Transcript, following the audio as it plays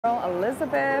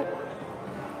Elizabeth.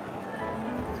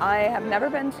 I have never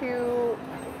been to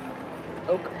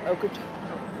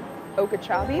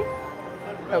Okeechobee.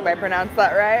 Hope I pronounced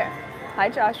that right. Hi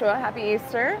Joshua, happy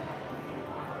Easter.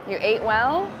 You ate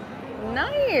well?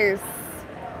 Nice.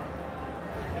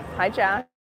 Hi Jack.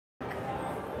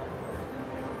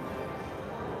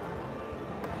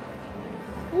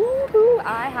 Woohoo!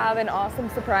 I have an awesome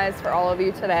surprise for all of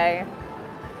you today.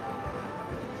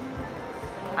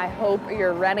 I hope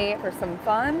you're ready for some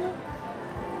fun.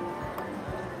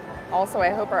 Also, I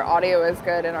hope our audio is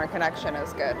good and our connection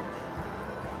is good.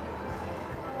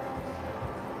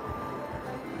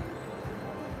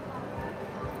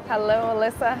 Hello,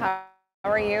 Alyssa. How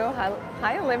are you?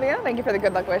 Hi, Olivia. Thank you for the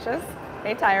good luck wishes.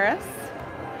 Hey, Tyrus.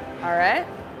 All right.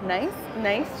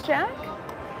 Nice, Jack.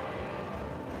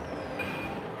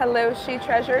 Hello, She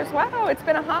Treasures. Wow, it's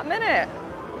been a hot minute.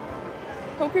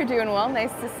 Hope you're doing well.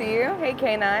 Nice to see you. Hey,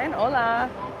 K9. Hola.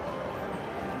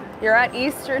 You're at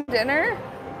Easter dinner?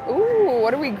 Ooh,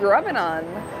 what are we grubbing on?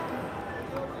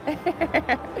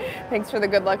 Thanks for the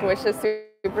good luck wishes,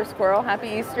 Super Squirrel. Happy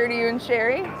Easter to you and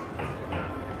Sherry.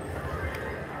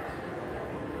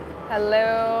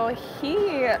 Hello,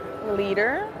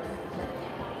 Leader.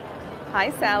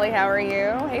 Hi, Sally. How are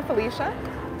you? Hey, Felicia.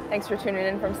 Thanks for tuning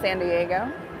in from San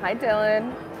Diego. Hi,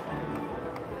 Dylan.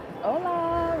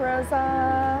 Hola,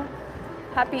 Rosa.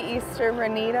 Happy Easter,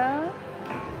 Renita.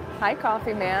 Hi,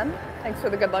 Coffee Man. Thanks for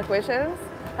the good luck wishes.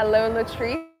 Hello,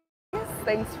 Latrice.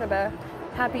 Thanks for the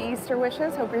happy Easter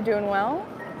wishes. Hope you're doing well.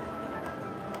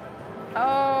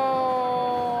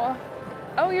 Oh,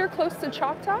 you're close to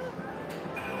Choctaw?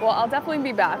 Well, I'll definitely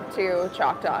be back to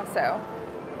Choctaw, so.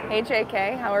 Hey,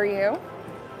 JK, how are you?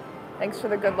 Thanks for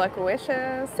the good luck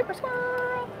wishes. Super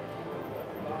Squirrel.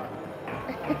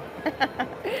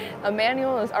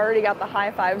 Emmanuel has already got the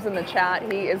high fives in the chat.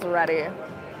 He is ready.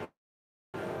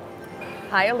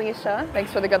 Hi, Alicia.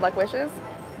 Thanks for the good luck wishes.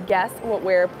 Guess what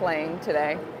we're playing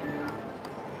today?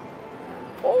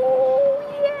 Oh,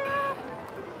 yeah.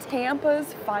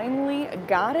 Tampa's finally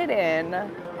got it in.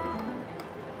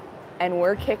 And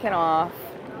we're kicking off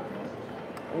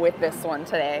with this one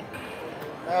today.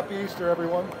 Happy Easter,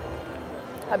 everyone.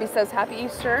 Hubby says happy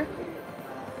Easter.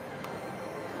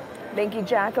 Thank you,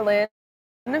 Jacqueline.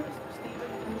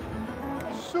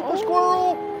 Super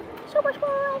Squirrel. Super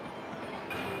Squirrel.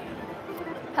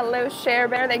 Hello, Share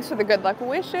Bear. Thanks for the good luck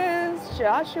wishes.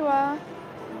 Joshua.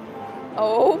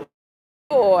 Oh,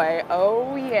 boy.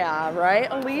 Oh, yeah. Right,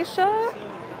 Alicia?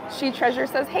 She Treasure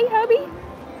says, hey, hubby.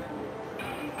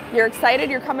 You're excited?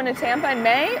 You're coming to Tampa in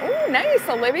May? Ooh, nice,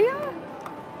 Olivia.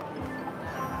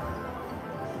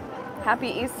 Happy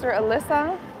Easter,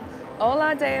 Alyssa.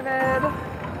 Hola, David.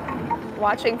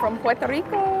 Watching from Puerto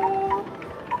Rico.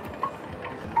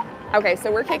 Okay,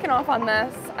 so we're kicking off on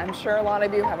this. I'm sure a lot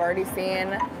of you have already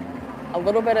seen a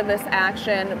little bit of this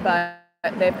action, but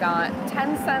they've got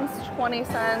 10 cents, 20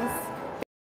 cents,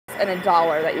 and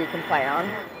 $1 that you can play on.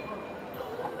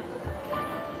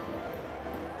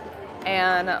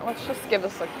 And let's just give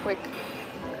this a quick,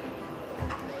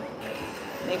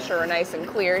 make sure we're nice and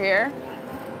clear here.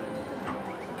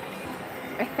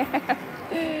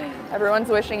 Everyone's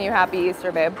wishing you happy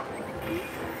Easter, babe.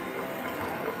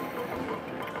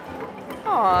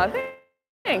 Aw,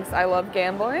 thanks. I love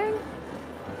gambling.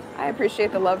 I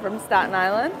appreciate the love from Staten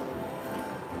Island.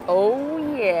 Oh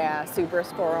yeah, Super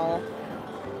Squirrel.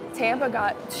 Tampa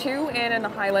got 2 in the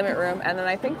high limit room, and then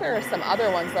I think there are some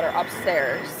other ones that are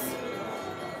upstairs.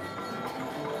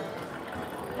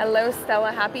 Hello,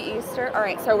 Stella. Happy Easter. All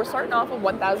right, so we're starting off with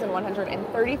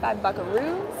 1,135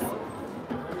 buckaroos.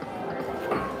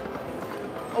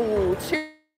 Oh,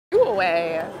 2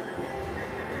 away.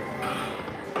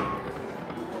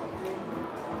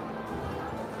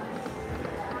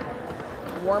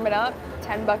 Warm it up,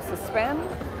 10 bucks a spin.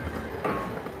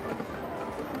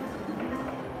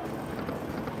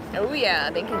 Oh yeah,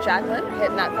 thank you, Jacqueline, for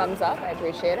hitting that thumbs up. I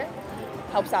appreciate it.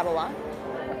 Helps out a lot.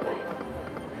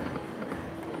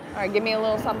 All right, give me a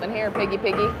little something here, piggy.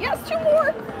 Yes, 2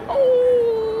 more.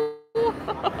 Oh.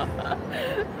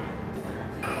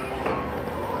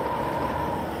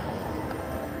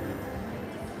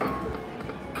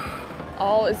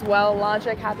 All is well,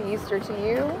 Logic. Happy Easter to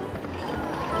you.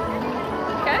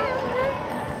 Okay.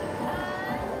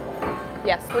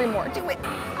 Yes, 3 more. Do it.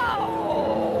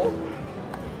 Oh.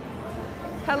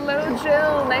 Hello,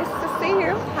 Jill. Nice to see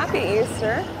you. Happy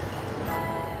Easter.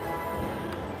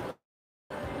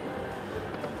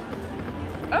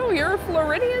 Oh, you're a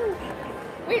Floridian?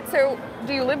 Wait, so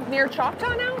do you live near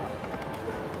Choctaw now?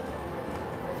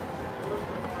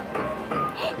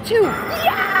 2.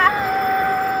 Yes!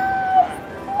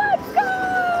 Let's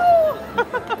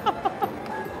go!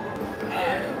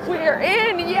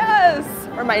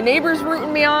 Or my neighbors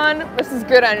rooting me on. This is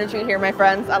good energy here, my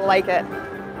friends. I like it.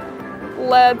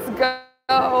 Let's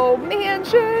go,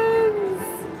 mansions.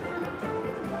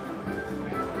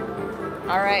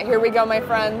 All right, here we go, my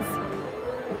friends.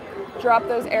 Drop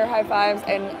those air high fives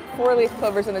and 4-leaf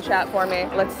clovers in the chat for me.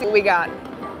 Let's see what we got.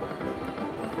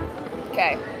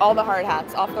 Okay, all the hard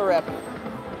hats off the rip.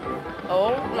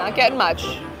 Oh, not getting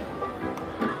much.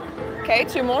 Okay,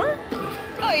 2 more.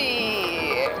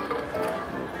 Oy.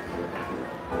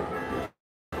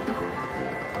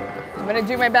 I'm gonna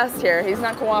do my best here. He's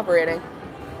not cooperating.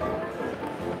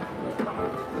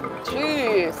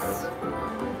 Jeez.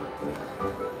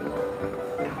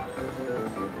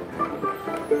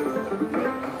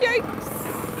 Yikes.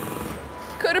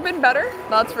 Could have been better,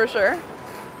 that's for sure.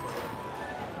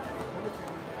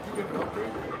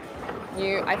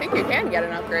 I think you can get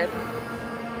an upgrade.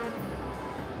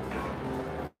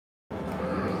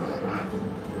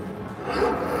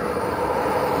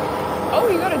 Oh,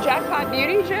 you got a Jackpot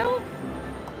Beauty, Jill?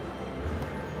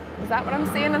 Is that what I'm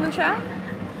seeing in the chat?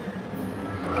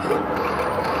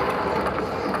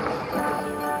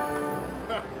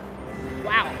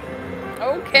 Wow.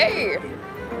 Okay.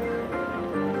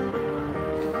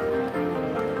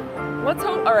 Let's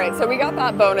hope. All right, so we got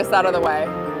that bonus out of the way.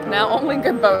 Now only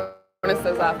good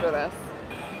bonuses after this.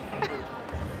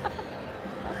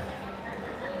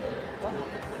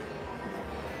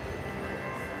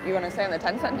 You want to stay on the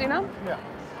 10-cent denom? Yeah.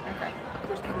 Okay.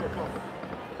 Just give me a couple.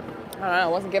 I don't know,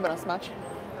 it wasn't giving us much.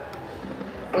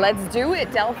 Let's do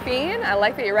it, Delphine. I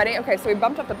like that you're ready. Okay, so we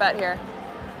bumped up the bet here.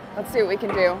 Let's see what we can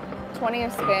do. 20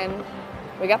 a spin.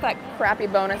 We got that crappy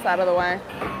bonus out of the way.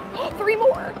 Oh, 3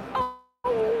 more. Oh.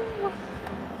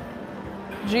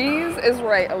 Jeez is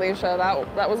right, Alicia.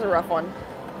 That was a rough one.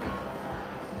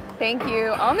 Thank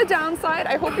you. On the downside,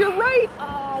 I hope you're right.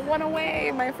 Oh, 1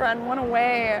 away, my friend, 1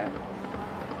 away.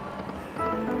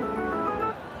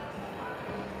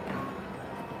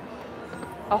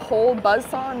 A whole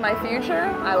buzzsaw in my future.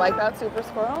 I like that, Super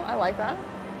Squirrel. I like that.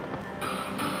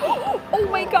 Oh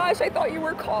my gosh, I thought you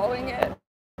were calling it.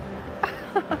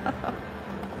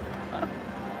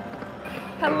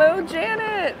 Hello,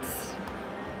 Janet.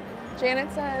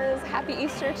 Janet says, Happy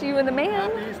Easter to you and the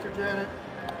man. Happy Easter, Janet.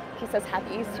 He says,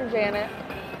 Happy Easter, Janet.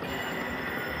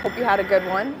 Hope you had a good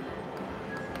one.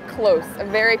 Close,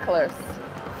 very close.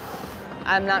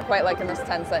 I'm not quite liking this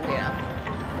 10-cent deal.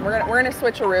 We're gonna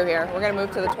switcheroo here. We're gonna move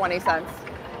to the 20 cents.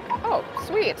 Oh,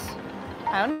 sweet.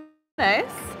 How nice.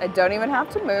 I don't even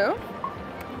have to move.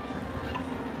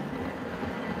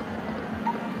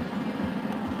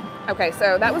 Okay,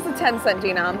 so that was the 10-cent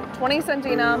denom. 20-cent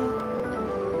denom.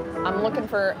 I'm looking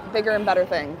for bigger and better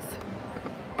things.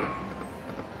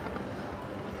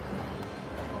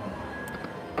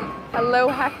 Hello,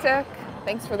 Hectic.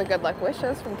 Thanks for the good luck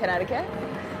wishes from Connecticut.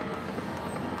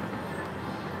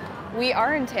 We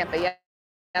are in Tampa, yes,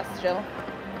 Jill.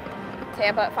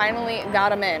 Tampa finally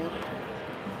got him in.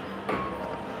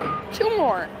 2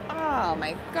 more. Oh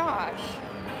my gosh.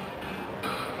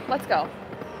 Let's go.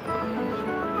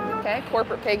 Okay,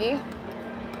 corporate piggy.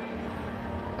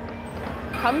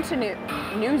 Come to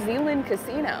New Zealand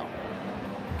Casino.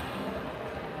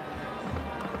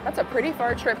 That's a pretty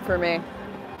far trip for me.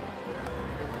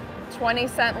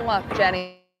 20-cent luck,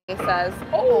 Jenny says.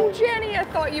 Oh, Jenny, I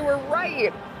thought you were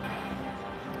right.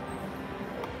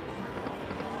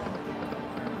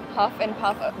 Huff and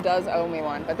Puff does owe me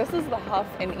one, but this is the Huff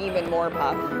and even more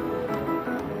Puff.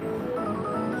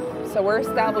 So we're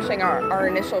establishing our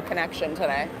initial connection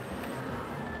today.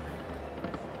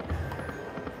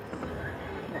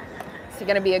 Is he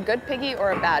gonna be a good piggy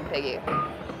or a bad piggy?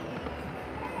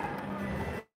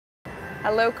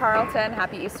 Hello, Carlton.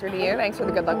 Happy Easter to you. Thanks for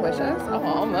the good luck wishes. Oh,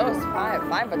 almost 5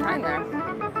 of a kind there.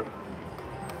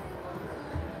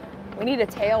 We need a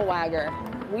tail wagger.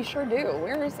 We sure do.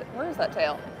 Where is that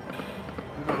tail?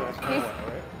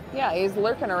 Yeah, he's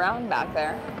lurking around back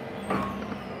there.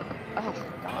 Oh,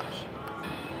 gosh.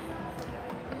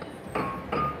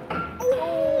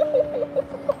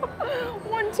 Oh,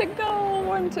 1 to go,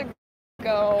 1 to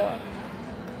go.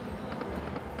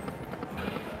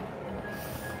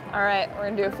 All right, we're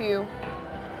gonna do a few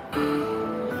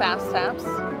fast taps.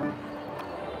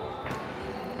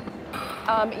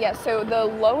 Yeah, so the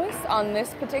lowest on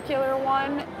this particular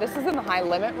one, this is in the high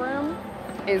limit room,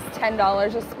 is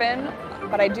 $10 a spin,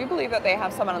 but I do believe that they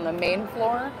have someone on the main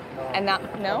floor, and that,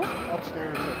 no?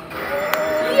 Upstairs.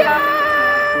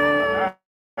 Yes!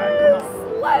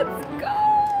 Let's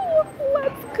go!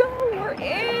 Let's go! We're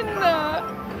in!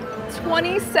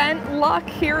 20-cent luck,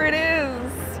 here it is.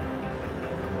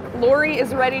 Lori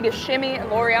is ready to shimmy.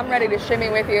 Lori, I'm ready to shimmy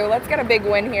with you. Let's get a big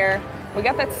win here. We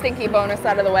got that stinky bonus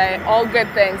out of the way. All good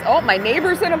things. Oh, my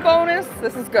neighbor's in a bonus.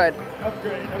 This is good.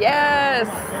 Upgrade. Yes.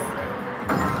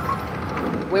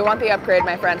 We want the upgrade,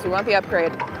 my friends. We want the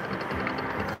upgrade.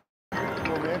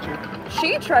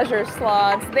 She treasure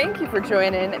slots. Thank you for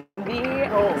joining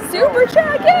the super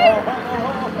chat game.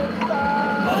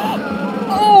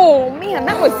 Oh man,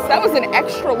 that was an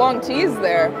extra long tease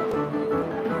there.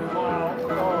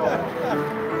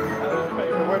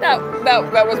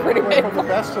 That was pretty big. From the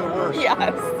best to the worst.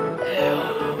 Yes.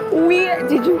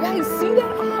 Did you guys see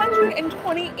that?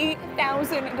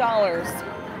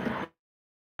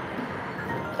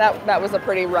 $128,000. That was a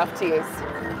pretty rough tease.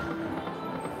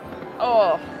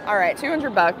 Oh, all right,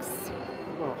 200 bucks.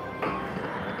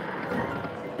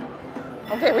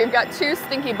 Okay, we've got 2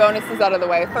 stinky bonuses out of the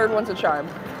way. Third one's a charm.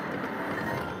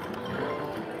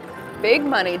 Big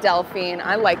money, Delphine.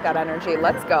 I like that energy.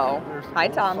 Let's go. Hi,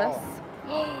 Thomas.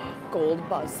 Gold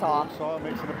buzzsaw.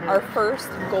 Our first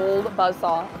gold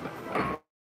buzzsaw.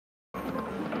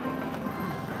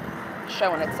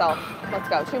 Showing itself. Let's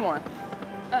go. 2 more.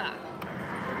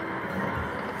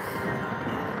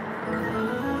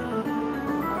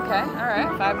 Okay, all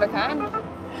right. 5 of a kind.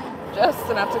 Just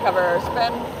enough to cover our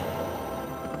spin.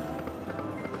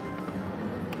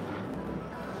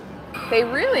 They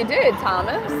really did,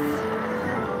 Thomas.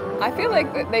 I feel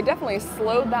like they definitely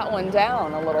slowed that one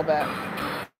down a little bit.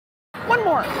 1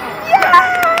 more.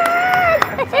 Yes!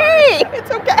 Hey,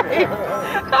 it's okay.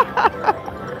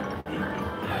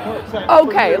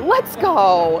 Okay, let's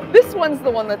go. This one's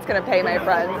the one that's gonna pay, my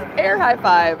friends. Air high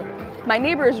five. My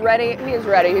neighbor is ready. He is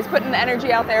ready. He's putting the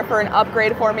energy out there for an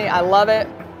upgrade for me. I love it.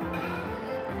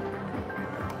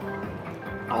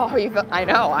 Oh, I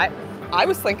know. I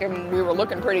was thinking we were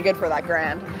looking pretty good for that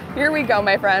grand. Here we go,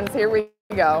 my friends. Here we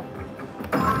go.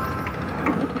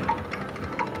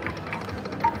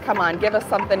 Come on, give us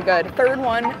something good. Third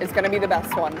one is going to be the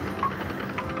best one.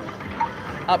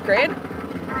 Upgrade.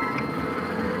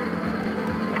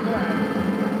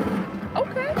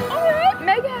 Okay, all right.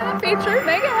 Mega hat feature,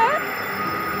 mega hat.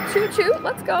 2-2,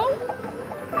 let's go.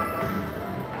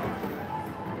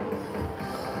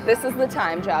 This is the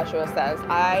time, Joshua says.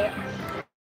 I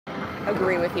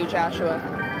agree with you, Joshua.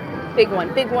 Big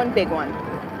one, big one, big one.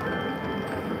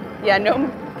 Yeah, no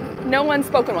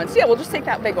unspoken ones. Yeah, we'll just take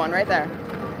that big one right there.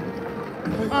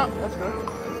 That's good.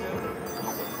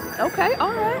 Okay,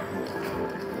 all right.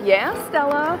 Yeah,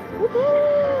 Stella.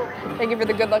 Woo-hoo. Thank you for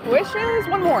the good luck wishes.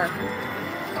 1 more.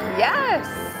 Yes.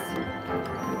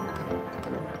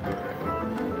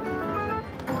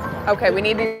 Okay, we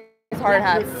need these hard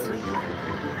hats.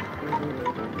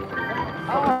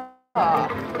 Oh,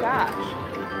 gosh.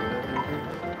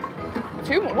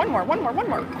 1 more.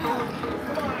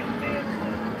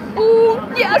 Ooh,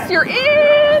 yes, you're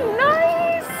in. Nice.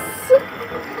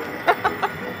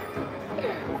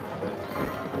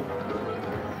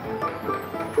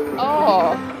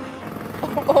 Oh.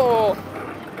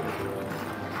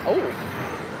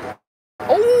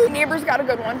 Oh, neighbor's got a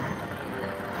good one.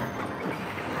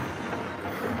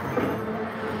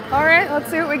 All right, let's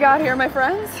see what we got here, my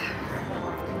friends.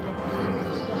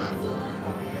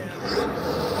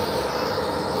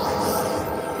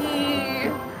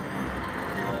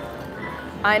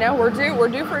 I know, we're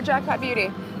due for a Jackpot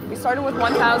Beauty. We started with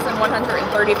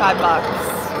 1,135 bucks.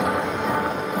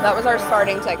 That was our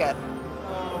starting ticket.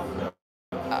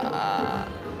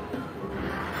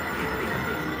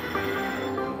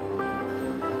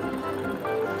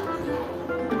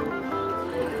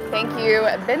 Thank you,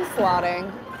 been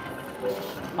slotting.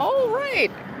 All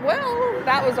right, well,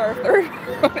 that was our 3rd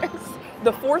bonus.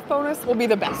 The 4th bonus will be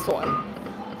the best one.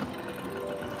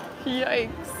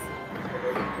 Yikes.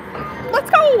 Let's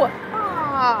go!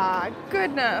 Ah,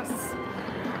 goodness.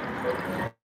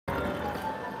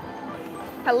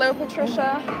 Hello,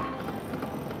 Patricia.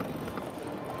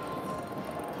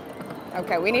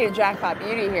 Okay, we need a Jackpot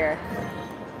Beauty here.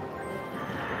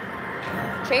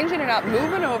 Changing it up,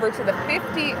 moving over to the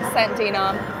 50-cent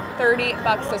denom, 30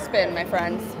 bucks a spin, my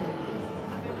friends.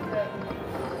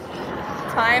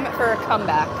 Time for a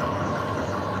comeback.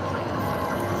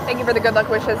 Thank you for the good luck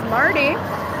wishes, Marty.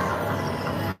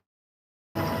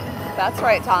 That's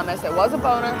right, Thomas. It was a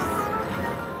bonus.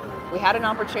 We had an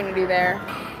opportunity there.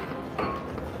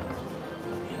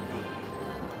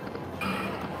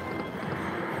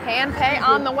 Hand pay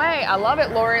on the way. I love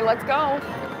it, Lori. Let's go.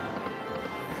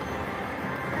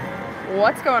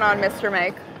 What's going on, Mr.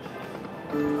 Make?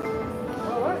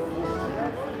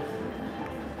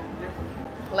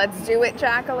 Let's do it,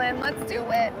 Jacqueline. Let's do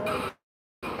it.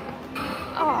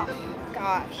 Oh,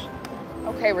 gosh.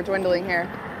 Okay, we're dwindling here.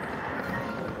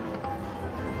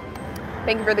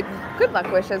 Thank you for the good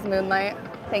luck wishes, Moonlight.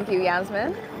 Thank you,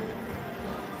 Yasmin.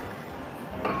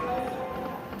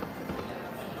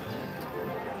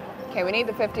 Okay, we need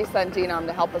the 50-cent denom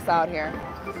to help us out here.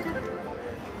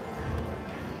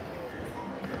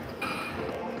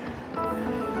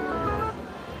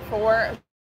 For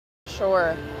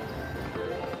sure.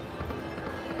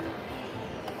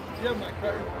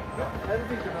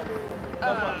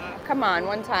 Come on,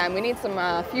 one time. We need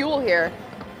some fuel here.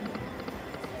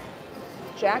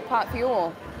 Jackpot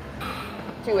fuel.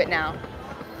 Do it now.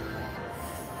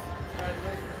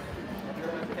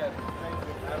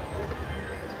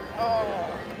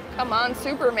 Oh, come on,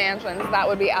 super mansions. That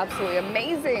would be absolutely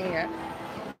amazing.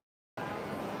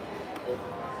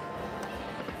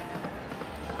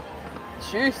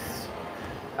 Jeez.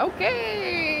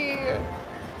 Okay.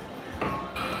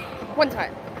 One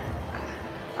time.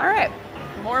 All right.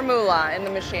 More moolah in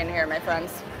the machine here, my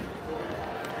friends.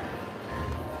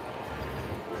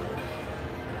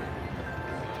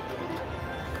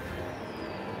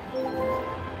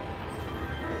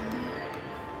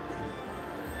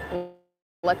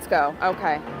 Let's go.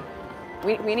 Okay.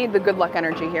 We need the good luck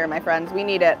energy here, my friends. We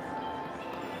need it.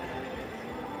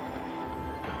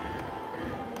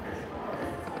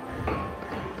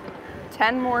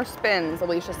 Ten more spins,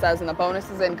 Alicia says, and the bonus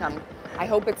is income. I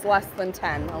hope it's less than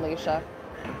 10, Alicia.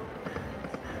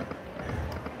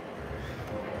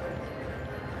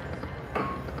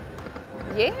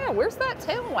 Yeah, where's that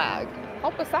tail wag?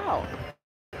 Help us out.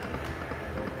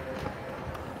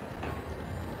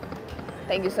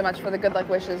 Thank you so much for the good luck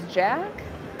wishes, Jack.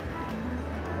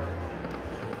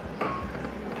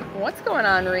 What's going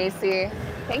on, Reese?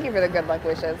 Thank you for the good luck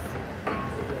wishes.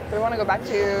 Do we want to go back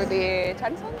to the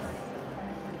 10 cents?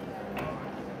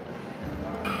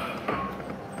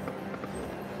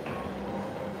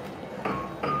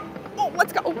 Oh,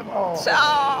 let's go.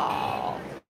 Oh.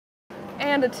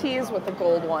 And a tease with the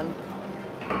gold one.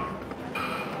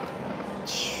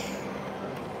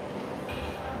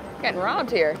 Getting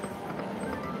robbed here.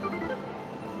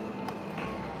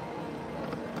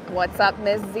 What's up,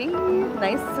 Ms. Z?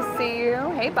 Nice to see you.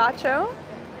 Hey, Bacho.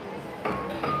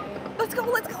 Let's go,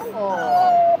 let's go.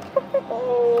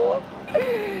 Oh.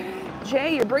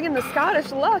 Jay, you're bringing the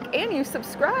Scottish luck and you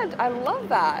subscribed. I love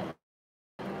that.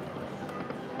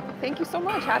 Thank you so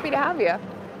much. Happy to have you.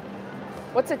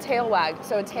 What's a tail wag?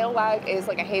 So a tail wag is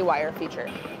like a haywire feature.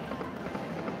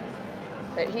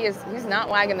 But he's not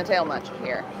wagging the tail much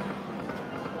here.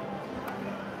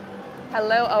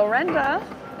 Hello, Orenda.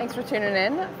 Thanks for tuning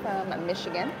in from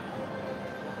Michigan.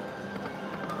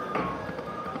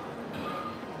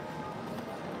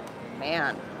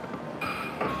 Man.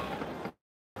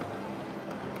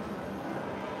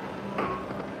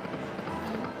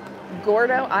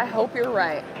 Gordo, I hope you're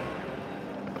right.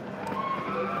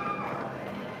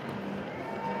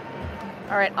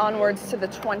 All right, onwards to the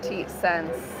 20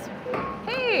 cents.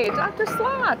 Hey, Dr.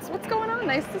 Slots, what's going on?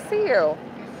 Nice to see you.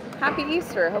 Happy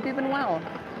Easter. Hope you've been well.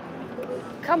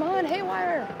 Come on,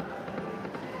 haywire.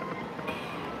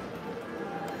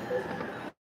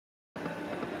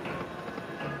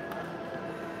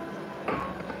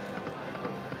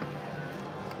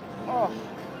 Oh.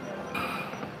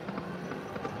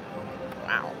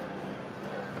 Wow.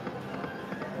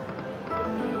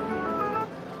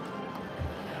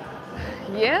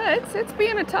 Yeah, it's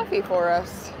being a toughie for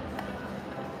us.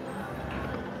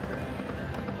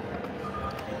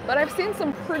 But I've seen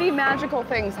some pretty magical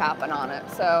things happen on it,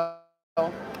 so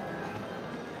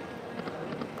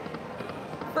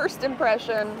first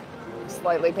impression,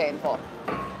 slightly painful.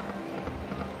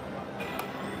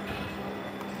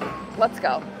 Let's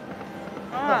go.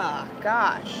 Ah,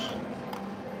 gosh.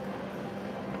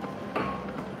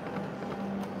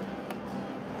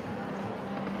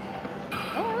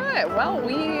 All right, well,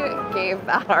 we gave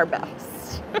that our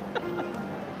best.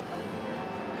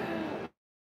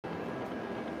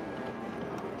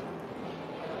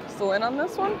 Still in on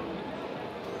this one?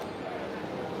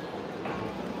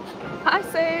 I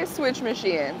say switch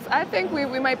machines. I think we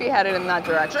might be headed in that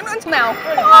direction. Until now.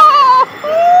 Oh!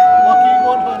 Lucky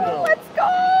 100. Let's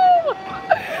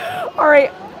go! All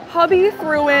right, hubby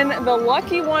threw in the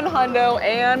lucky 100,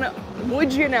 and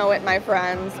would you know it, my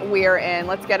friends, we're in.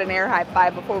 Let's get an air high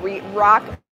five before we rock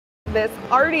this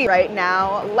party right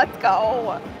now. Let's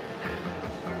go.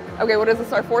 Okay, what is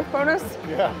this, our fourth bonus?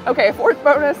 Yeah. Okay, fourth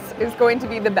bonus is going to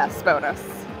be the best bonus.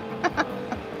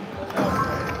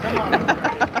 Come on.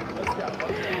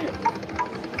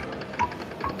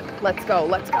 Let's go,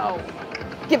 let's go.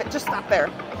 Give it, just stop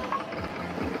there.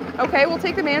 Okay, we'll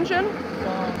take the mansion.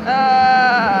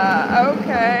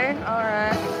 Okay, all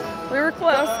right. We were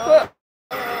close.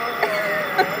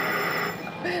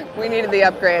 We needed the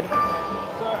upgrade.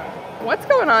 What's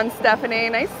going on, Stephanie?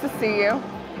 Nice to see you.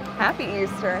 Happy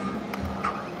Easter.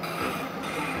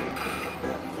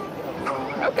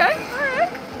 Okay, all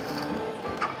right.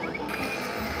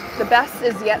 The best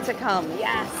is yet to come.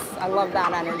 Yes, I love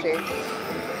that energy.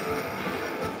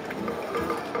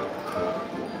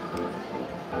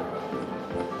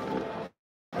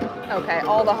 Okay,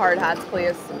 all the hard hats,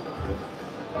 please.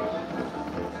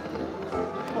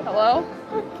 Hello?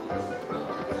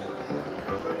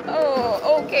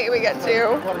 Oh, okay, we got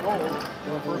two.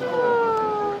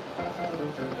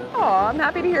 Oh, I'm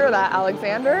happy to hear that,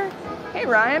 Alexander. Hey,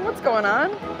 Ryan, what's going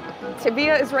on?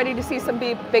 Tavia is ready to see some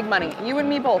big money. You and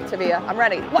me both, Tavia. I'm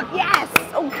ready. What? Yes!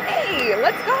 Okay,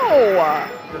 let's go.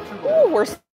 Ooh, we're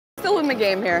still in the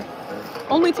game here.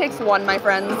 Only takes one, my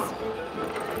friends.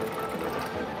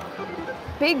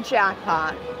 Big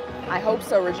jackpot. I hope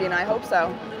so, Regina. I hope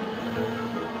so.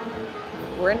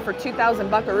 We're in for 2,000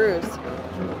 buckaroos.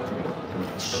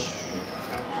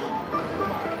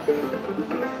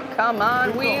 Come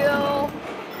on, wheel.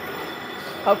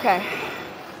 Okay.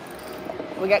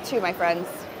 We got two, my friends.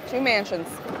 Two mansions.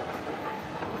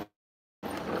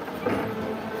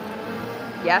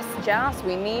 Yes, Joss,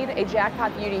 we need a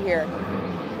jackpot beauty here.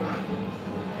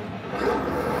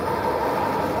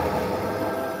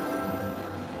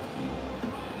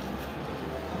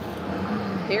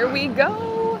 Here we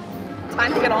go.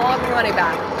 Time to get all of your money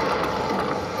back.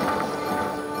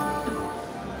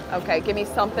 Okay, give me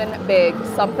something big,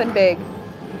 something big.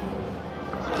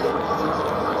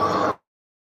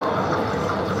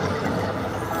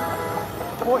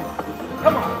 Boy,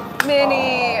 come on.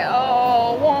 Minnie,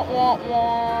 oh, wah, wah,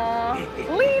 wah.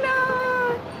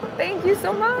 Lena, thank you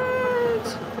so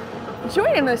much.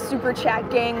 Joining the super chat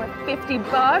gang with 50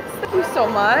 bucks. Thank you so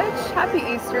much. Happy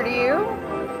Easter to you.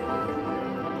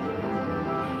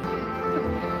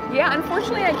 Yeah,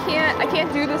 unfortunately I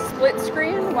can't do the split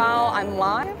screen while I'm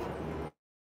live.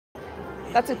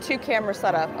 That's a 2-camera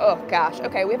setup. Oh gosh.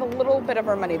 Okay, we have a little bit of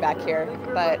our money back here,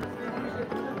 but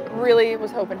really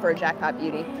was hoping for a jackpot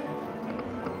beauty.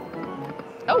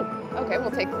 Oh, okay,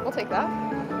 we'll take that.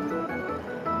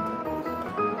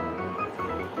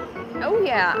 Oh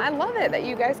yeah, I love it that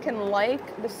you guys can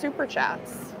like the super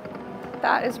chats.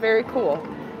 That is very cool.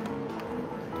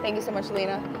 Thank you so much,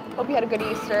 Lena. Hope you had a good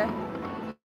Easter.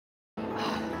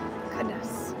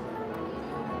 Goodness.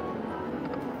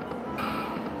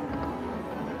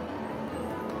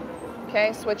 Okay,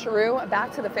 switcheroo,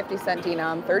 back to the 50-cent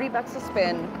denom, 30 bucks a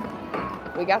spin.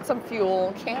 We got some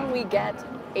fuel. Can we get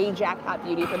a jackpot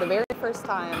beauty for the very first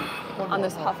time on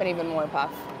this Huff and Even More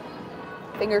puff?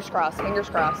 Fingers crossed, fingers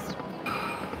crossed.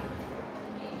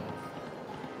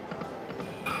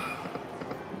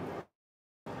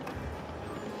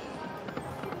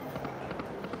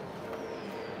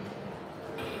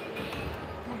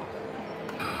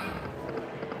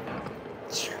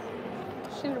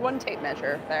 She did one tape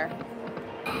measure there.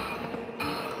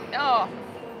 Oh,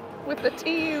 with the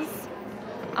tease.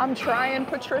 I'm trying,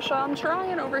 Patricia. I'm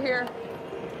trying over here.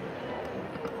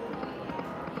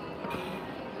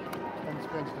 10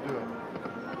 spins to do it.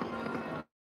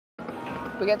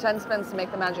 We get 10 spins to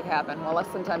make the magic happen. Well, less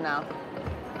than 10 now.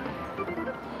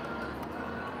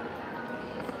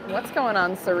 What's going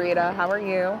on, Sarita? How are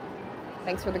you?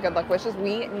 Thanks for the good luck wishes.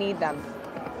 We need them.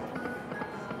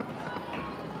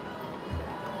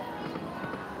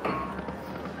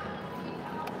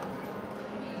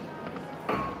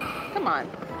 Come on.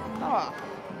 Oh,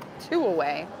 2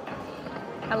 away.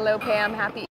 Hello, Pam.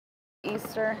 Happy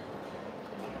Easter.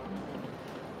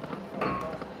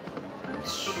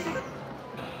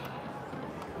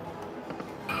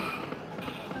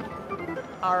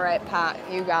 All right, Pat,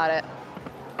 you got it.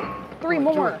 3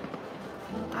 more.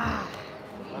 Ah.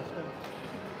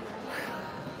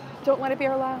 Don't let it be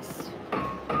our last.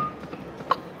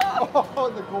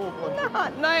 Oh, the gold one.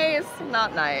 Not nice,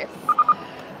 not nice.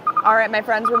 All right, my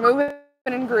friends, we're moving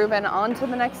and grooving on to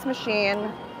the next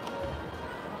machine.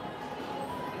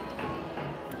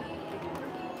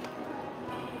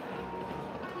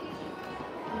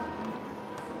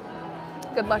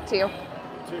 Good luck to you.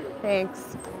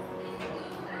 Thanks.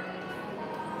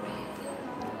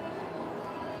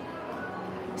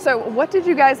 So what did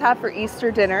you guys have for Easter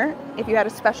dinner? If you had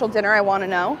a special dinner, I want to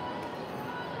know.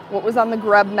 What was on the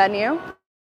grub menu?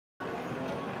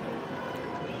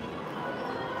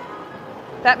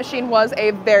 That machine was a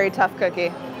very tough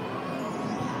cookie.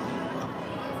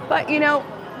 But you know,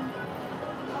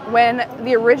 when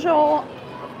the original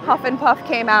Huff and Puff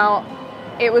came out,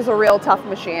 it was a real tough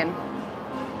machine.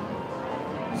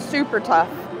 Super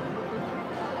tough.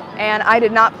 And I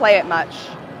did not play it much.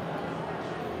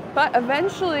 But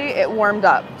eventually it warmed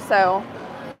up, so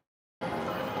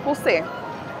We'll see.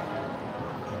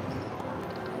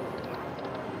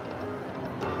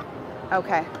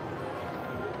 Okay.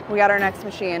 We got our next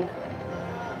machine.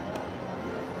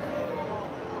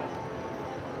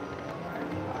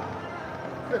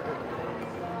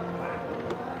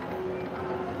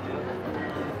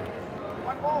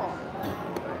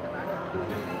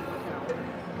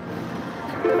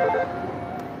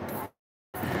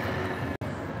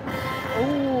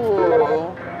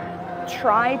 Ooh.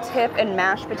 Tri-tip and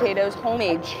mashed potatoes,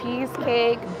 homemade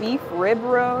cheesecake, beef rib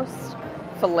roast,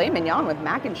 filet mignon with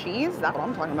mac and cheese. That's what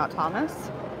I'm talking about,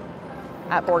 Thomas.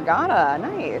 At Borgata,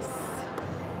 nice.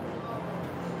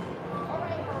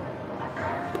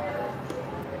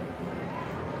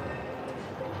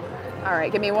 All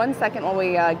right, give me 1 second while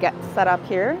we get set up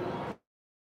here.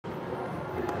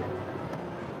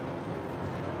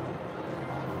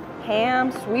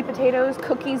 Ham, sweet potatoes,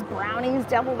 cookies, brownies,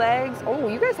 deviled eggs. Oh,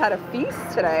 you guys had a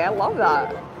feast today. I love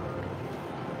that.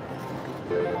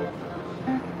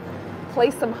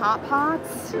 Play some hot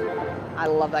pots. I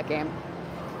love that game.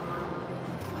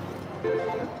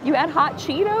 You had hot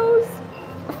Cheetos?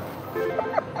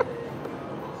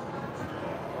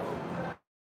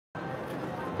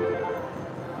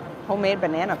 Homemade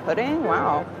banana pudding?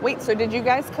 Wow. Wait, so did you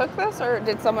guys cook this or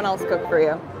did someone else cook for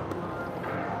you?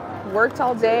 Worked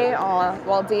all day.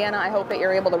 Well, Deanna, I hope that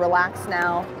you're able to relax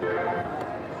now.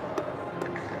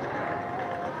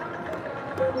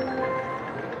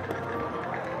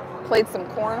 Played some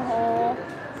cornhole.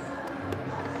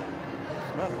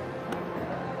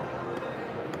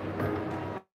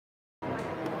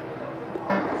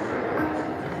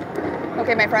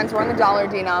 Okay, my friends, we're on the dollar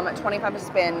denom at 25 a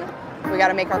spin. We got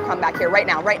to make our comeback here right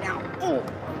now, right now. Ooh.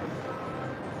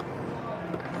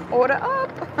 Order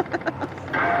up.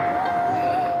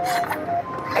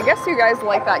 I guess you guys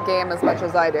like that game as much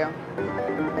as I do.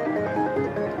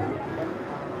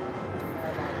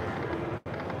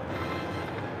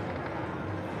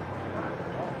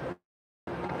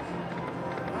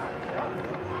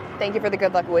 Thank you for the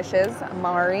good luck wishes,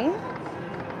 Mari.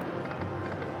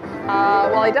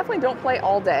 Well, I definitely don't play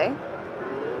all day.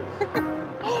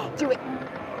 Do it.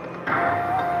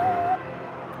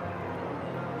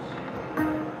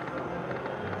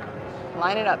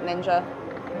 Line it up, Ninja.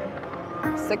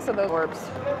 6 of those orbs.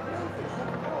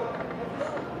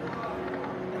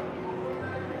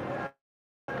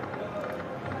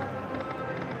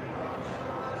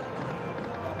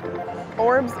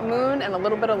 Orbs, moon, and a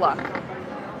little bit of luck.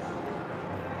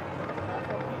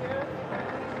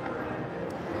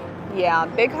 Yeah,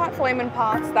 big hot flamin'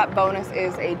 pots. That bonus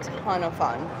is a ton of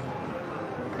fun.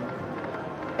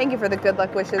 Thank you for the good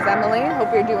luck wishes, Emily.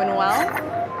 Hope you're doing well.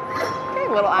 Okay,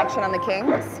 a little action on the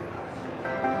kings.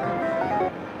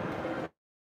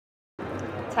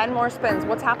 10 more spins.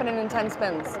 What's happening in 10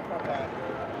 spins?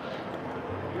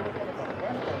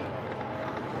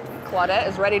 Claudette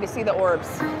is ready to see the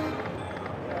orbs.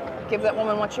 Give that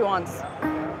woman what she wants.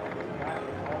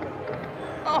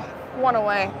 Oh, one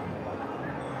away.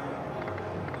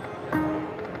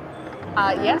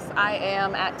 Yes, I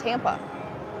am at Tampa.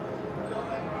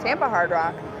 Tampa Hard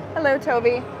Rock. Hello,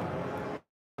 Toby.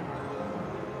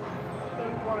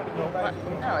 What?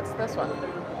 No, it's this one.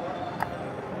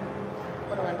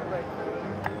 What do I do?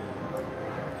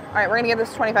 All right, we're gonna give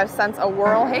this 25 cents a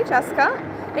whirl. Hey, Jessica.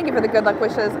 Thank you for the good luck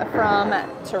wishes from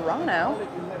Toronto.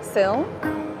 Sil.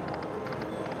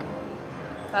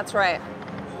 That's right.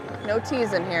 No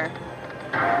T's in here.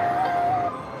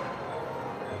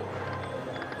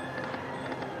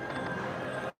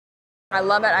 I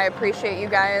love it. I appreciate you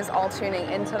guys all tuning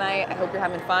in tonight. I hope you're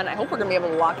having fun. I hope we're gonna be able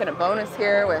to lock in a bonus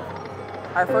here with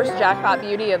our first jackpot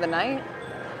beauty of the night.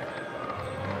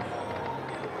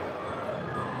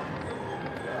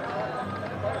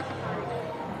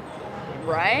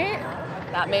 Right?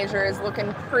 That major is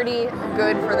looking pretty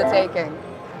good for the taking.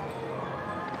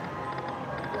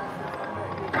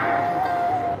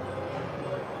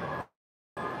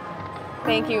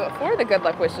 Thank you for the good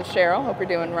luck wishes, Cheryl. Hope you're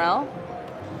doing well.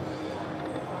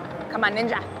 Come on,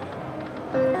 Ninja.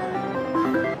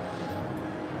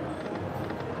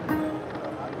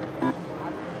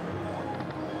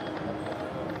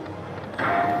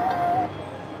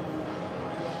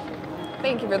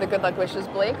 Thank you for the good luck wishes,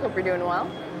 Blake. Hope you're doing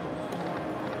well.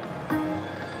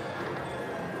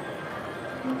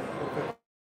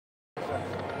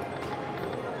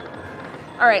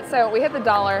 All right, so we hit the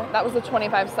dollar. That was the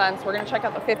 25 cents. We're gonna check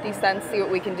out the 50 cents, see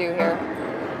what we can do here.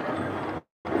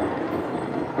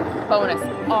 Bonus,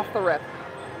 off the rip.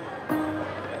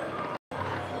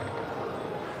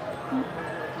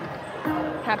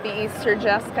 Happy Easter,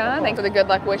 Jessica. Thanks for the good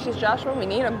luck wishes, Joshua. We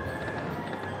need them.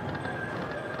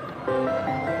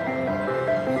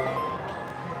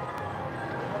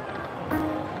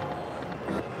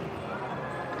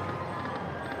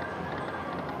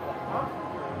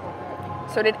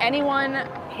 So did anyone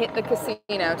hit the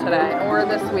casino today or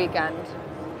this weekend?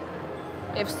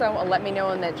 If so, let me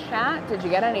know in the chat. Did you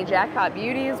get any Jackpot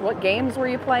Beauties? What games were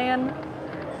you playing?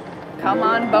 Come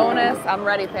on, bonus. I'm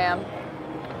ready, Pam.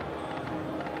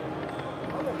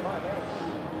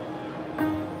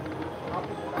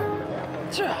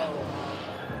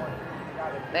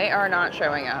 They are not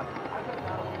showing up.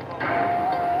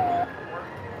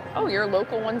 Oh, your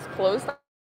local one's closed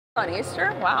on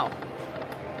Easter? Wow.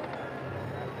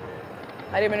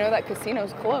 I didn't even know that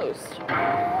casino's closed.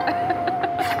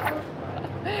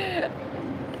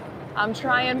 I'm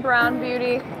trying, Brown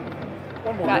Beauty.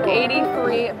 Got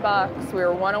 83 bucks. We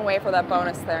were one away for that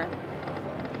bonus there.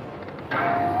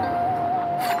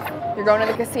 You're going to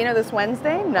the casino this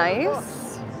Wednesday?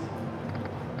 Nice.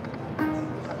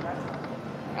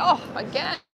 Oh,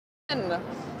 again.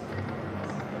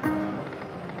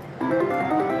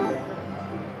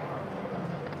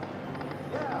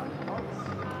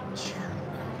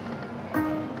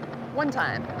 One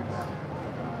time.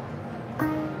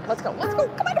 Let's go. Let's go.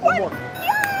 Come on, one more.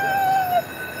 Yes!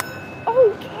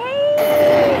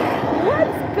 Okay.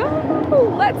 Let's go.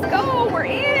 Let's go. We're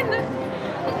in.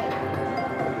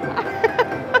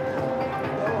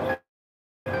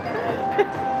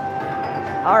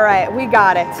 All right, we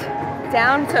got it.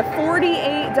 Down to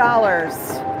 $48.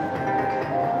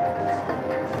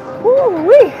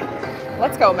 Woo-wee.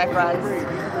 Let's go, my friends.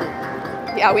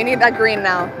 Yeah, we need that green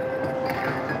now.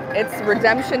 It's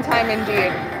redemption time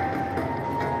indeed.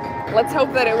 Let's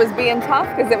hope that it was being tough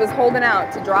because it was holding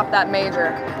out to drop that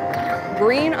major.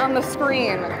 Green on the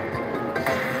screen.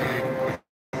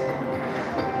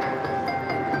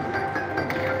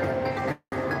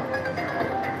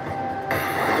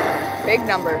 Big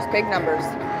numbers, big numbers.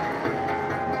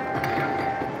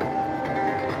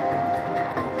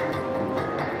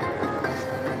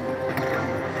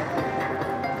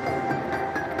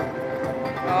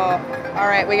 Oh, all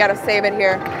right, we gotta save it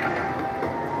here.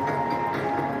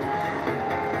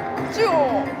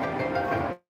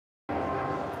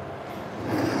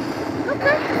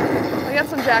 Okay, we got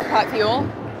some jackpot fuel.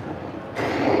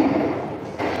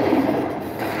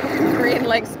 Green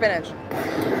Lake spinach.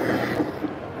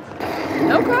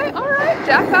 Okay, all right,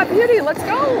 Jackpot Beauty, let's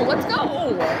go, let's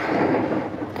go.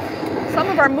 Some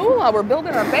of our moolah, we're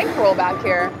building our bankroll back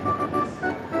here.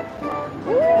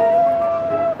 Woo,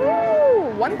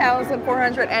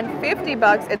 1,450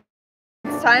 bucks. It's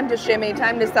time to shimmy,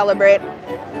 time to celebrate.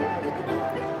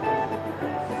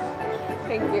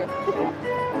 Thank you.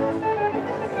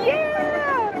 Yeah!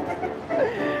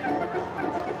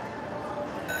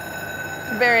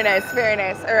 Very nice, very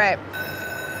nice. All right.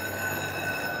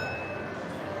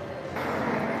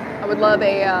 I would love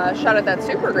a shot at that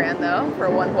Super Grand though for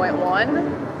 1.1.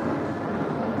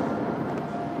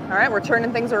 All right, we're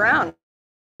turning things around.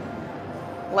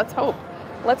 Let's hope.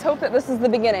 Let's hope that this is the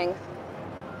beginning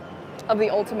of the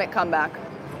ultimate comeback.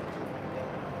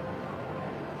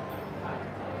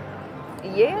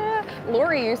 Yeah,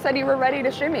 Lori, you said you were ready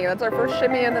to shimmy. That's our first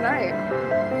shimmy of the night.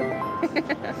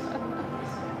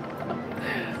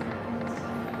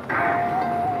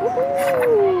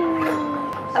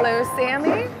 Hello,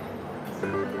 Sammy.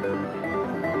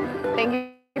 Thank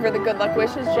you for the good luck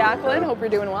wishes, Jacqueline. Hope you're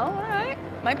doing well. All right.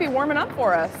 Might be warming up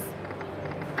for us.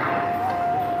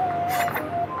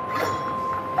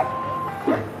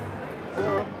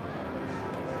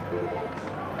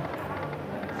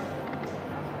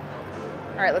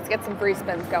 All right, let's get some free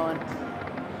spins going.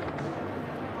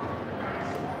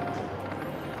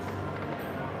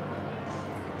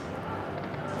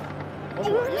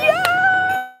 Yes!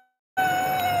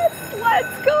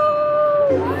 Let's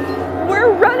go!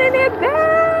 We're running it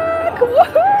back!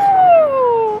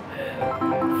 Woohoo!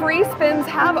 Free spins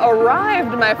have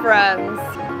arrived, my friends.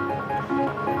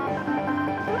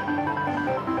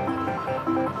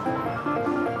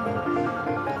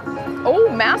 Oh,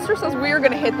 Master says we are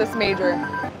going to hit this major.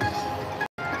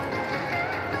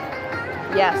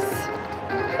 Yes,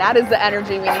 that is the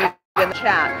energy we need in the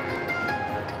chat.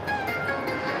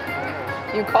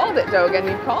 You called it, Dogan,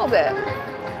 you called it.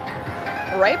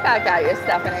 Right back at you,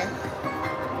 Stephanie.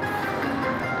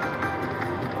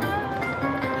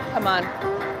 Come on,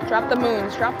 drop the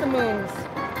moons, drop the moons.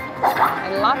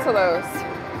 And lots of those.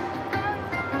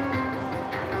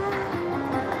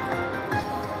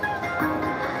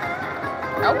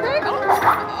 Okay,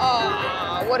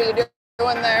 oh, what are you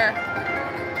doing there?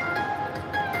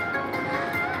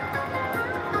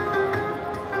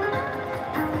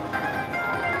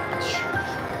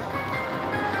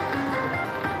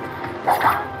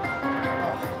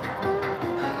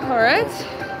 All right.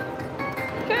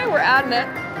 Okay, we're adding it.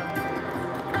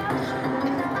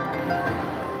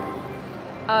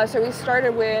 So we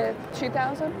started with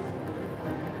 2,000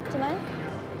 tonight.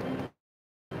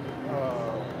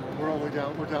 We're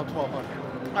down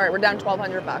 1,200. All right, we're down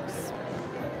 1,200 bucks.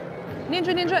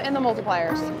 Ninja in the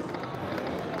multipliers.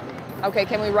 Okay,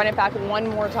 can we run it back one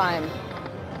more time?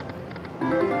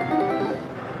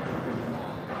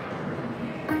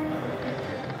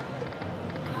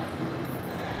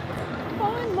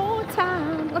 One more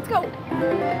time. Let's go.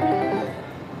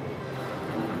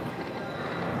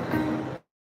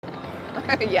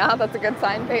 Yeah, that's a good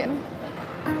sign, Peyton.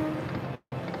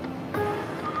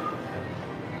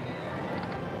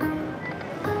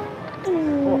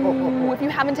 Ooh, if you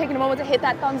haven't taken a moment to hit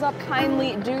that thumbs up,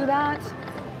 kindly do that.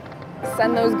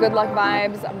 Send those good luck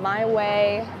vibes my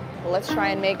way. Let's try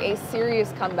and make a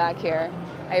serious comeback here.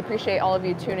 I appreciate all of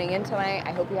you tuning in tonight.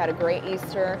 I hope you had a great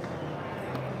Easter.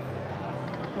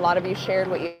 A lot of you shared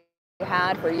what you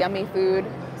had for yummy food.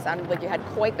 Sounded like you had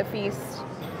quite the feast.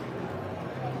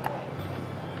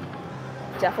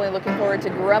 Definitely looking forward to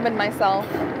grubbing myself.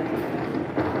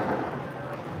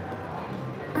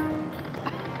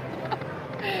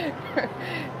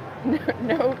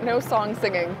 No song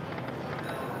singing.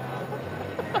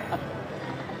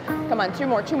 Come on, two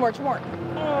more.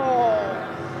 Oh.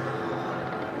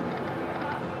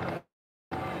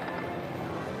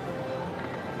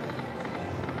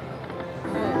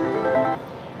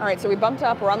 All right, so we bumped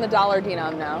up. We're on the dollar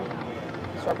denom now.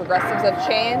 So our progressives have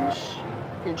changed.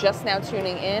 If you're just now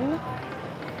tuning in,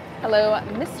 hello,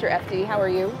 Mr. FD, how are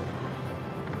you?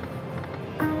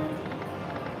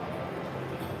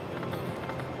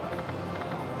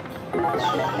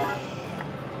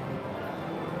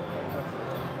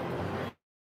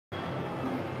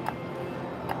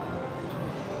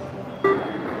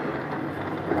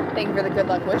 Thank you for the good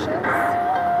luck wishes. We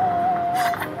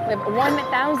have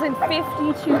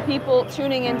 1,052 people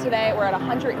tuning in today. We're at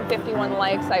 151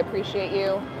 likes. I appreciate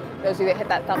you. Those of you that hit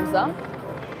that thumbs up.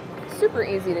 Super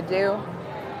easy to do.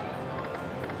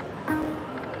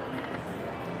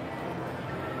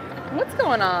 What's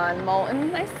going on,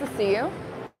 Molten? Nice to see you.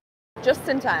 Just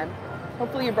in time.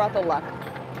 Hopefully you brought the luck.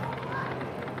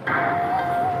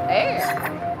 Hey,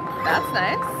 that's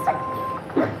nice.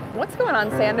 What's going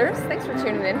on, Sanders? Thanks for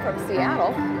tuning in from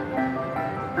Seattle.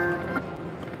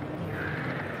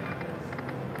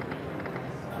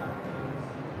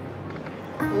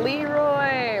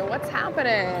 Leroy, what's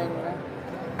happening?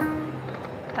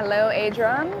 Hello,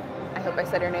 Adron. I hope I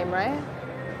said your name right.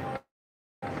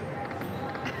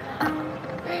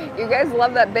 You guys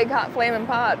love that big hot flaming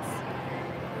pots.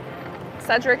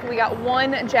 Cedric, we got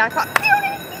one jackpot.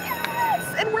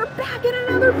 Yes! And we're back in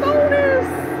another bonus.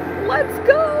 Let's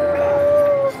go.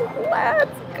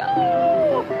 Let's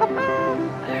go.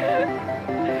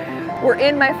 We're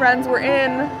in, my friends. We're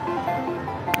in.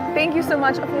 Thank you so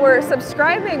much for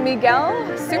subscribing, Miguel.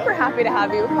 Super happy to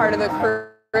have you part of the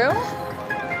crew.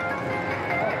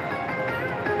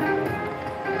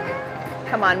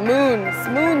 Come on,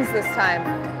 moons this time.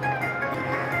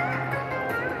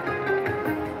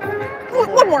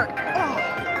 One more.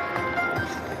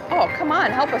 Oh, come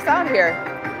on, help us out here.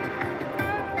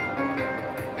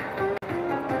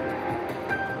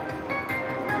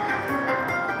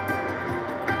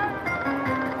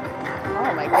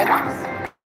 Oh my goodness.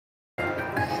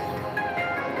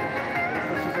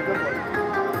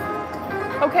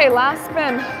 Okay, last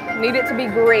spin. Need it to be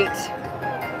great.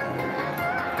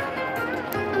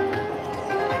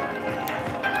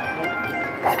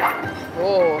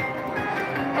 Oh.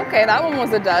 Okay, that one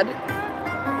was a dud.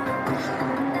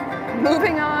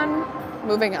 Moving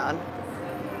on.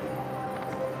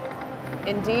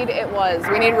 Indeed it was.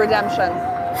 We need redemption.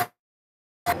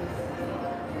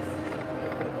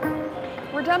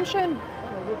 Redemption.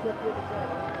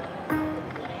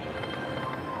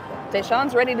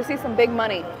 Deshaun's ready to see some big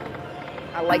money.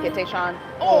 I like it, Deshaun.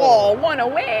 Oh, one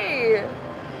away.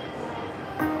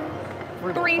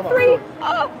 3-3.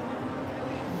 Oh.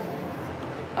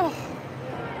 Oh.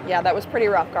 Yeah, that was pretty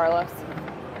rough, Carlos.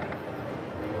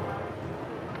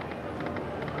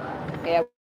 Yeah,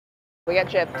 we got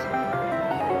gypped.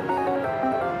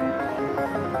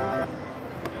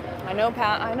 I know,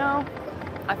 Pat, I know.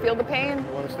 I feel the pain.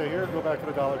 You want to stay here? Go back to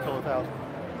the dollar till 1,000.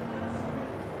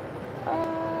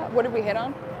 What did we hit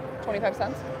on? 25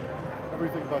 cents?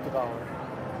 Everything but the dollar.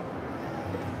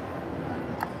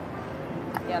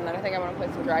 Yeah, and then I think I want to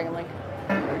play some Dragon Link.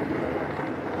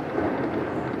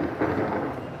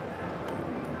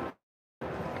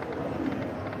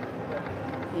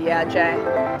 Yeah, Jay,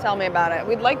 tell me about it.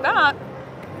 We'd like that.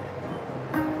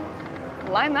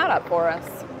 Line that up for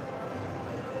us.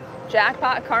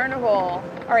 Jackpot Carnival.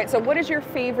 All right, so what is your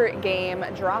favorite game?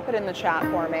 Drop it in the chat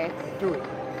for me. Do it.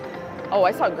 Oh,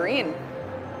 I saw green.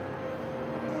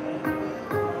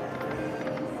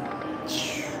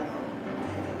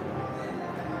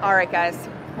 All right, guys,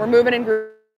 we're moving and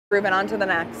grooving on to the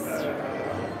next.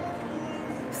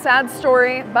 Sad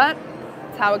story, but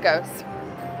it's how it goes.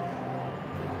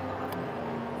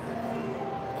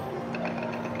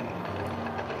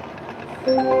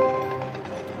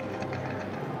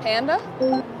 Panda?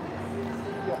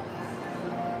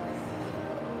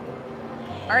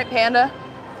 All right, Panda.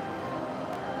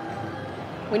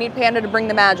 We need Panda to bring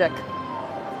the magic.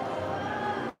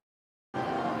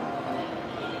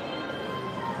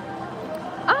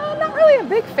 I'm not really a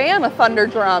big fan of thunder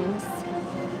drums.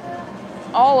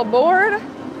 All aboard.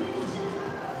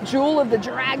 Jewel of the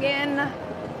Dragon.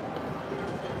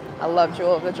 I love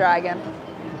Jewel of the Dragon.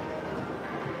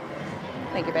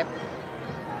 Thank you, babe.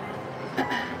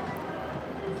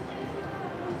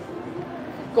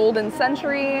 Golden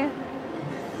Century.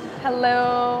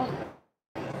 Hello.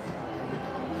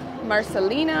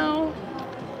 Marcelino.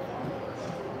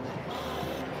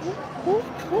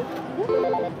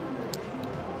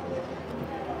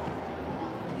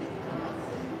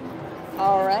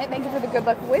 All right, thank you for the good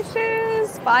luck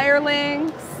wishes.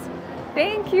 Firelinks.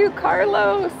 Thank you,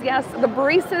 Carlos. Yes, the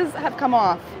braces have come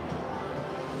off.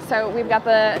 So we've got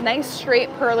the nice straight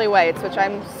pearly whites, which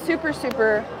I'm super,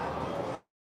 super,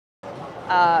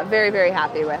 very, very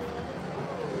happy with.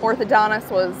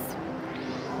 Orthodontist was,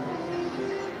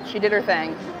 she did her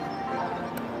thing.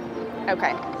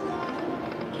 Okay.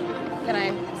 Can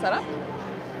I set up?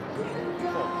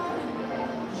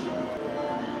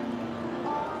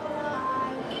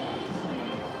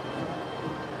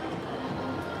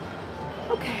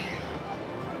 Okay.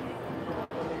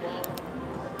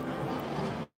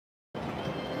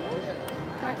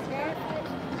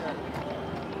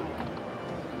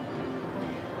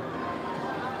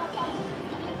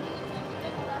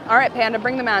 All right, Panda,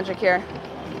 bring the magic here.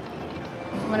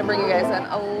 I'm gonna bring you guys in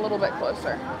a little bit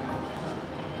closer.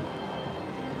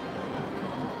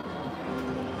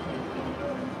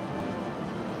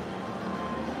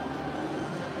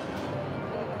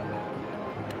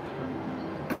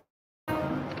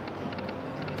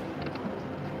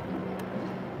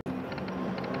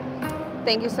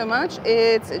 Thank you so much.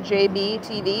 It's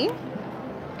JBTV.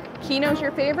 Kino's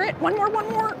your favorite? One more, one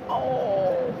more.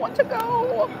 Oh, one to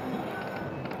go.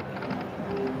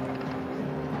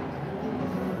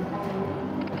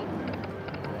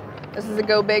 This is a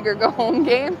go big or go home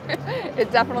game.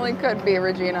 It definitely could be,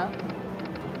 Regina.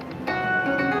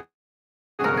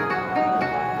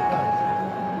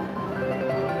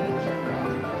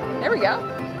 There we go.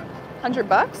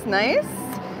 $100, nice.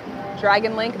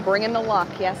 Dragon Link, bringing the luck.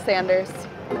 Yes, Sanders. You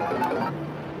should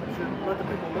let the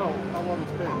people know how long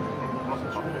it's been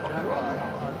since you did a jackpot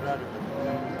on Dragon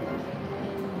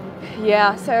Link.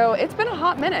 Yeah, so it's been a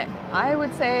hot minute. I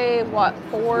would say, what,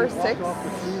 4, 6? Off the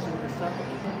trees in December.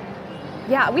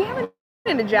 Yeah, we haven't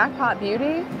been to Jackpot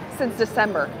Beauty since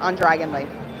December on Dragon Link.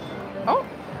 Oh,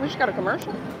 we just got a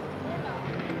commercial.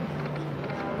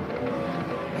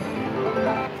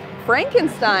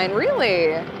 Frankenstein,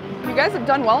 really? You guys have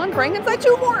done well on Frankenstein.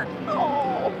 2 more.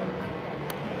 Oh.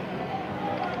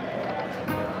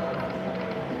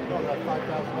 Oh, that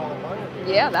 $5,000 buyer.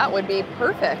 Yeah, that would be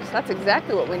perfect. That's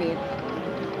exactly what we need.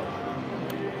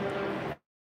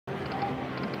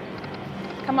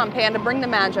 Come on, Panda, bring the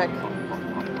magic.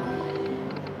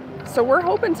 So we're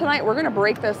hoping tonight we're gonna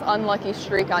break this unlucky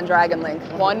streak on Dragon Link.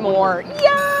 One more.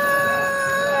 Yes!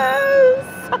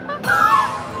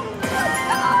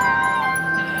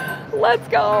 Let's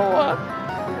go.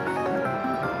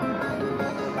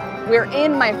 We're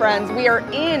in, my friends. We are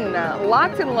in.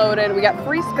 Locked and loaded. We got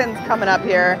free spins coming up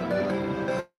here.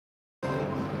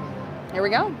 Here we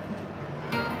go.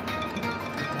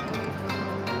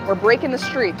 We're breaking the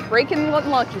streak. Breaking the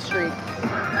unlucky streak.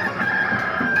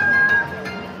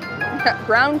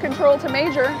 Ground control to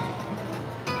major.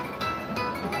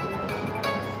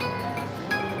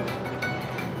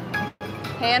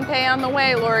 Hand pay on the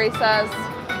way, Lori says.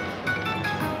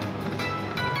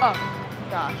 Oh,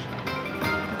 gosh.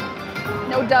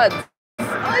 No duds.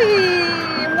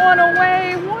 Ay, one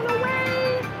away, one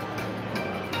away.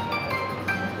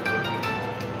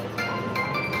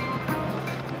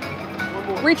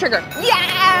 Retrigger.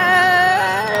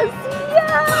 Yes!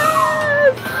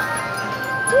 Yes!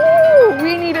 Woo!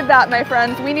 We needed that, my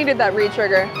friends. We needed that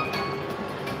retrigger.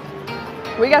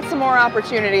 We got some more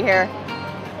opportunity here.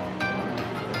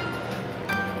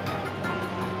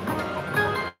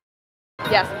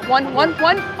 Yes, one.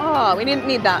 Oh, we didn't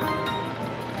need that.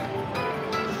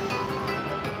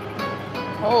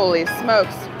 Holy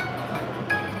smokes.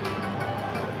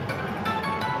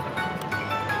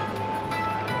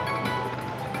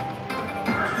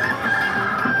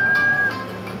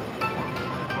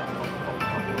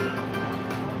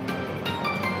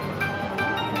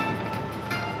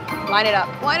 Line it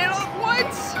up. Line it up. What?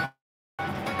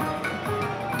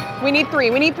 We need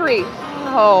 3. We need 3.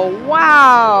 Oh,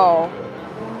 wow.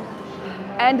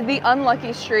 And the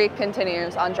unlucky streak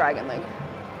continues on Dragon League.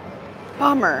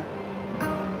 Bummer.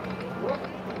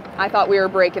 I thought we were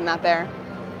breaking that there.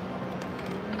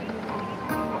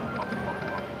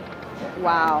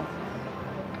 Wow.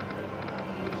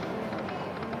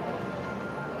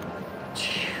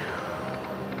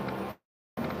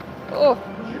 Oh.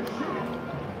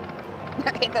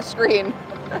 I hate the screen.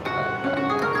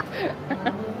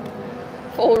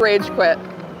 Full rage quit.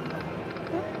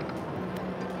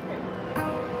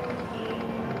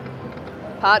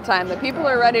 Pot time. The people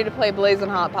are ready to play Blazing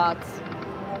Hot Pots.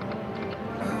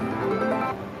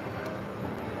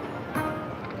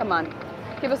 Come on.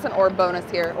 Give us an orb bonus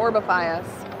here. Orbify us.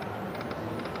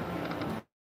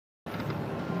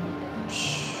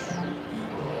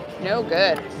 No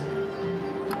good.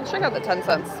 Let's check out the 10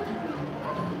 cents.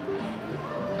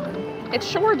 It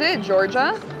sure did,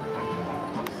 Georgia.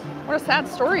 What a sad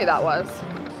story that was.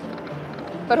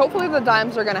 But hopefully the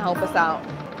dimes are going to help us out.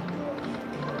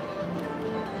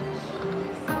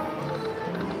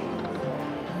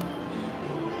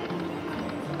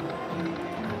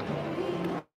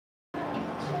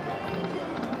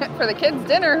 For the kids'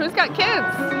 dinner. Who's got kids?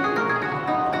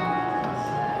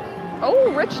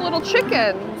 Oh, rich little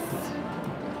chickens.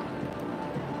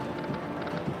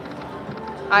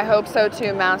 I hope so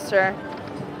too, Master.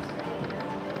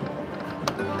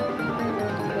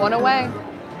 One away.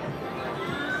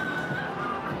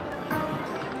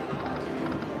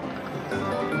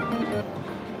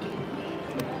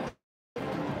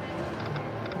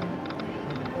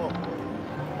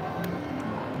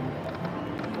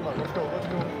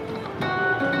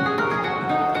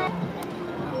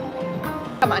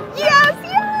 Come on. Yes,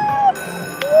 yes!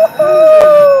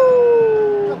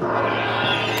 Woohoo!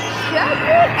 Check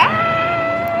it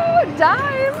out!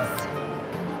 Dimes!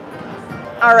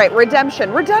 All right,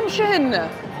 redemption, redemption!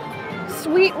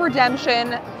 Sweet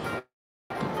redemption.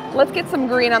 Let's get some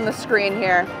green on the screen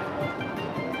here.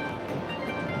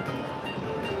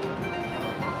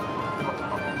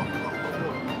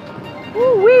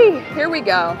 Woo-wee! Here we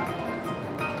go.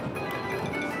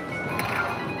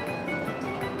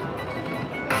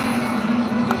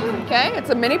 Okay, it's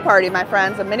a mini party, my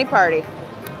friends, a mini party.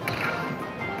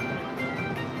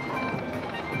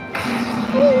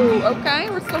 Ooh, okay,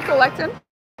 we're still collecting.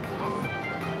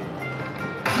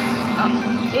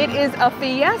 It is a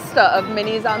fiesta of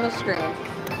minis on the screen.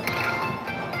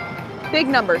 Big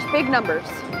numbers, big numbers.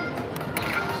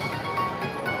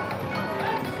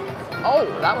 Oh,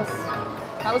 that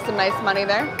was some nice money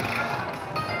there.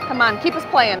 Come on, keep us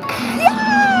playing.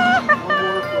 Yes!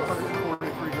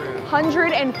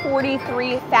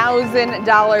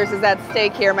 $143,000 is at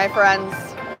stake here, my friends.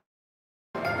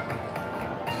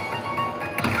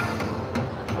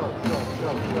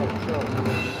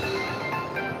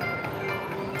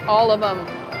 All of them.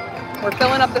 We're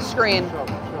filling up the screen.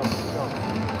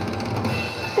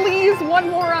 Please, one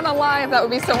more on a live. That would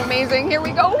be so amazing. Here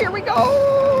we go, here we go.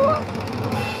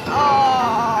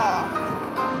 Oh.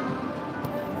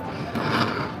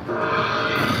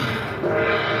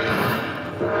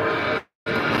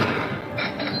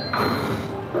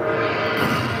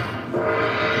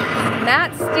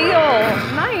 Matt Steele,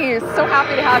 nice. So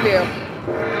happy to have you.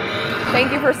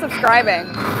 Thank you for subscribing.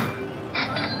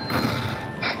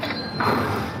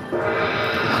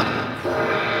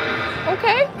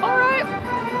 Okay, all right.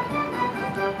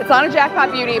 It's not a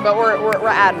Jackpot Beauty, but we're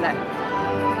adding it.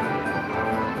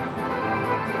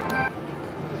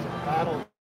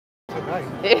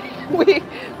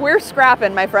 We're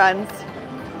scrapping, my friends.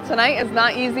 Tonight is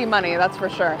not easy money, that's for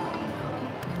sure.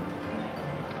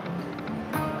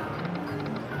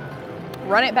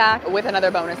 Run it back with another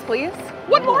bonus, please.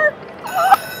 One more.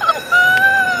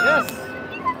 Yes.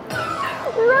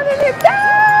 Running it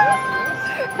back.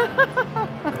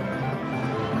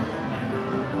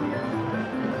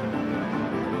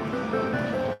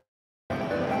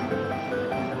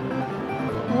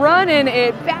 Running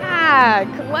it back.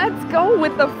 Let's go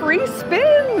with the free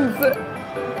spins.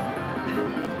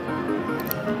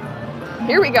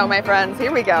 Here we go, my friends.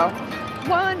 Here we go.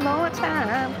 One more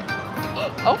time.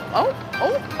 Oh, oh,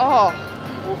 oh, oh.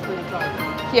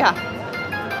 Yeah.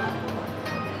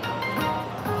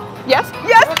 Yes,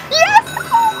 yes, yes!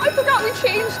 Oh, I forgot we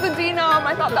changed the denom.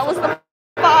 I thought that was the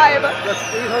 5.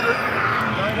 That's 800.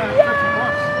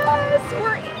 Yes,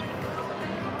 we're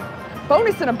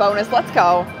bonus and a bonus. Let's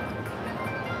go.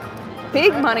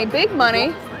 Big money, big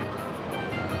money.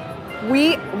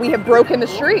 We have broken the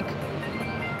streak.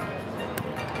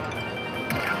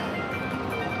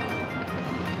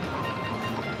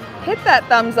 Hit that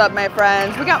thumbs up, my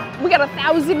friends. We got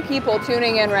 1,000 people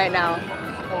tuning in right now.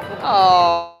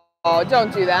 Oh,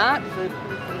 don't do that.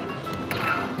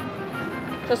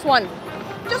 Just one.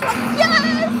 Just one.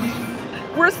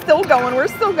 Yes! We're still going. We're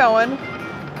still going.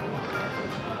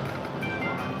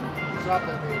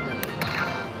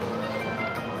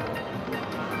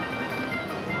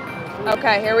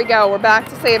 Okay, here we go. We're back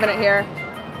to saving it here.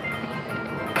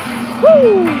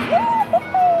 Woo!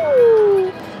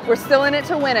 Woo! We're still in it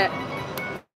to win it.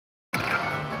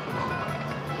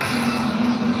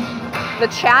 The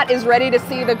chat is ready to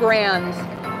see the grand.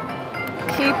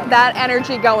 Keep that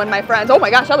energy going, my friends. Oh my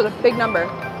gosh, that was a big number.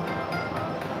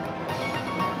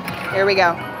 Here we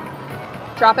go.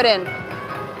 Drop it in.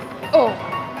 Oh.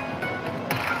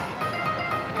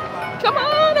 Come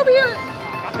on over here.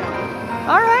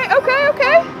 All right, okay,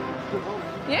 okay.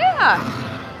 Yeah.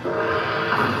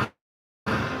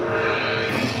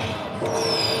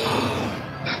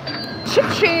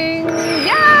 Cha-ching!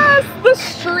 Yes! The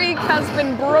streak has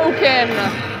been broken.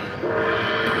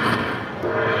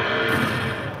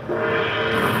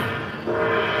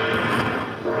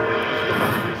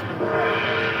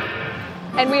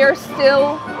 And we are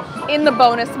still in the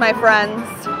bonus, my friends.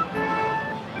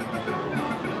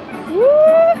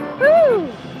 Woo-hoo!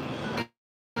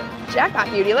 Jackpot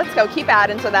Beauty, let's go. Keep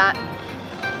adding to that.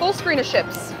 Full screen of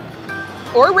ships.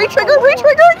 Or re-trigger,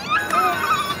 re-trigger!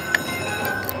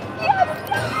 Yes,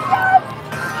 yes, yes!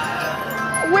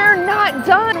 We're not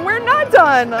done, we're not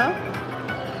done.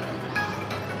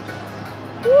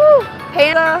 Woo!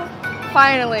 Panda,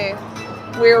 finally,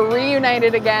 we're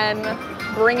reunited again,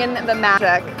 bringing the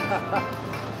magic.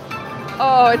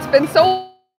 Oh, it's been so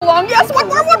long. Yes, one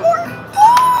more, one more!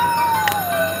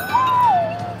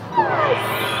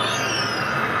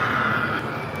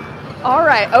 All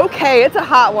right, okay, it's a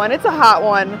hot one, it's a hot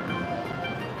one.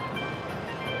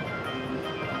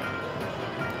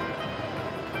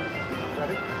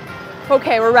 Ready?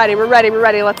 Okay, we're ready, we're ready, we're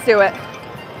ready, let's do it.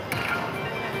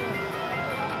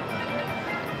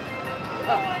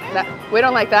 Oh, we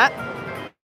don't like that.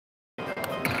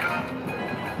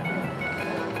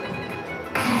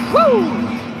 Woo!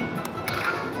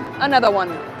 Another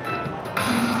one.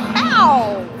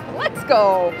 Ow! Let's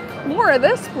go. More of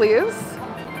this, please.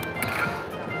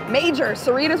 Major.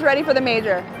 Sarita's ready for the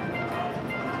major.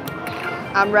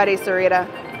 I'm ready, Sarita.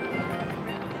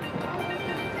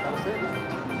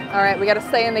 All right, we got to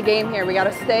stay in the game here. We got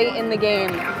to stay in the game.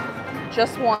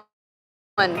 Just one.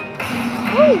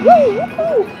 Woo, woo,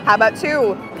 woo. How about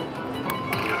two?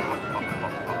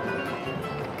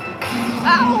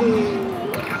 Ow!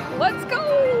 Let's go.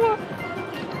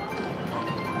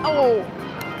 Oh.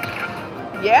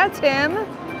 Yeah, Tim.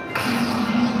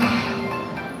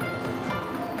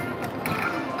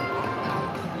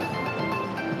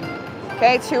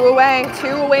 Okay, two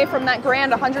away from that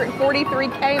grand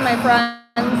 143K, my friends.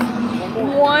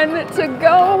 One to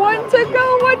go, one to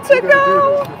go, one to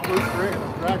go.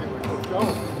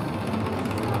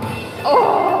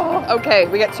 Oh, okay,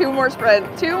 we got two more spins.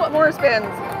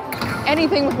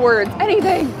 Anything with words,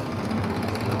 anything.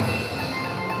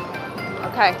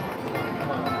 Okay.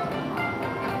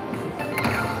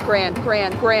 Grand,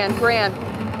 grand, grand, grand.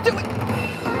 Do it.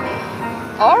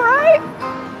 All right.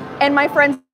 And my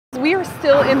friends, we are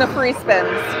still in the free spins.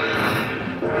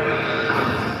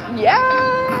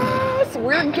 Yes,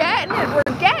 we're getting it,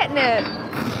 we're getting it.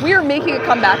 We are making a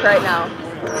comeback right now.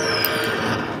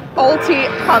 Ulti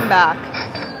comeback.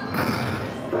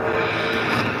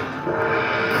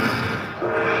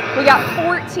 We got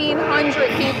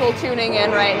 1,400 people tuning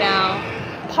in right now.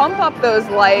 Pump up those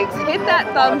likes, hit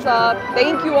that thumbs up.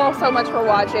 Thank you all so much for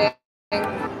watching.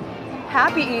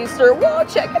 Happy Easter. Whoa,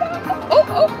 check it out. Oh,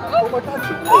 oh, oh. Oh my God,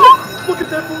 oh, look at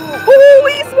that ball.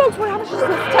 Holy smokes, how much is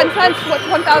this? 10 cents, what's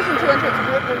 1,200?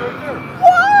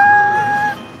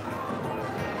 What?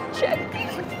 Check.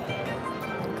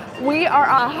 We are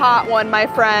a hot one, my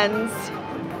friends.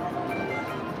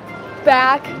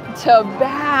 Back to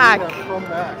back. Yeah, from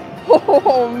back.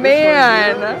 Oh,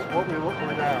 man. This right here is what we look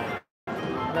for now.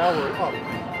 Now we're up.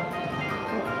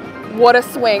 What a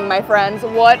swing, my friends.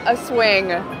 What a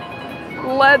swing.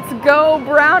 Let's go,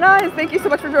 Brown Eyes. Thank you so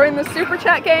much for joining the Super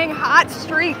Chat gang. Hot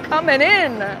streak coming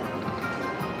in.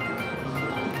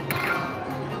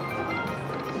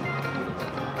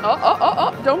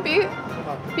 Oh. Don't be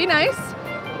nice.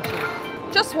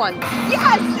 Just one.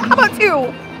 Yes! How about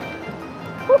two?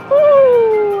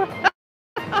 Woohoo!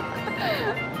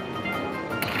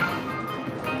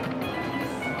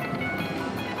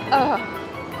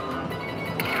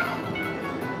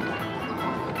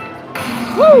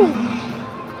 Woo!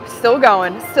 Still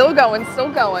going, still going, still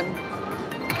going.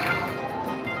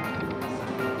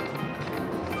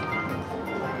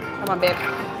 Come on, babe.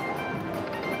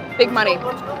 Big money.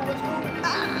 Let's go.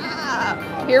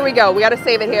 Ah, here we go. We got to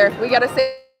save it here. We got to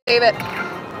save it.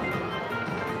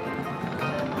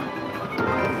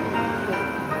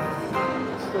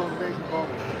 It's still an amazing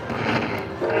moment.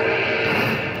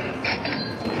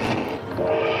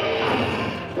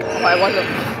 Oh, I wasn't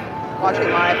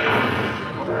watching live.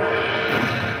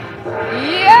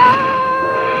 Yes!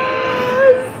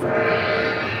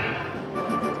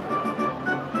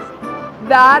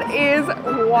 That is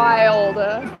wild.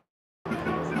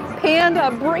 Panda,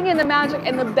 bring in the magic,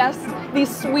 and the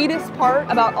sweetest part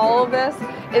about all of this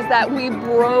is that we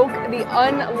broke the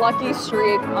unlucky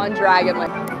streak on Dragon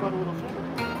Link.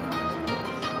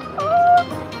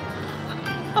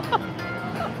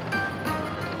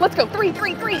 Let's go, 3,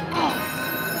 3, 3. Oh.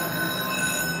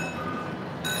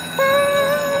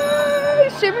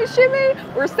 Shimmy, shimmy.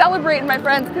 We're celebrating, my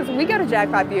friends, because we got a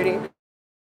Jackpot Beauty.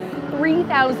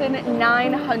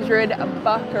 3,900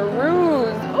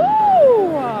 buckaroos. Ooh!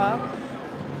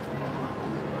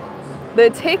 The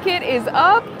ticket is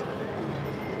up.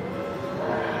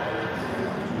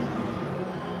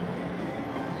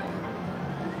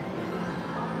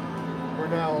 We're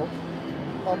now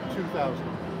up 2,000.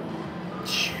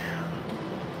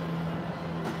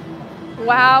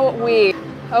 Wow,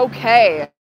 okay.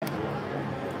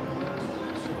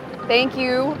 Thank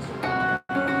you,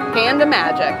 Panda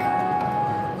Magic.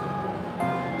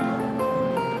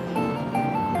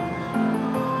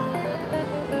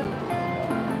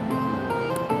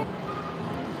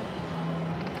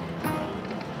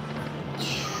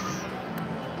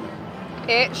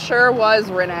 It sure was,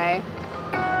 Renee.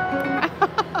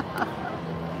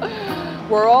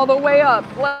 We're all the way up.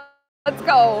 Let's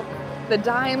go. The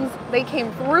dimes, they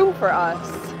came through for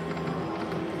us.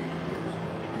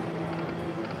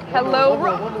 Hello,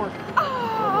 one more.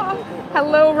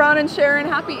 Hello, Ron and Sharon.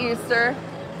 Happy Easter.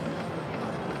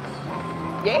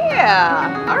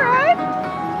 Yeah. All right.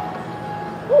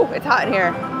 Ooh, it's hot in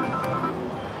here.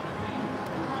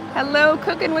 Hello,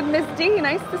 Cooking with Miss D.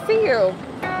 Nice to see you.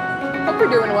 Hope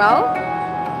you're doing well.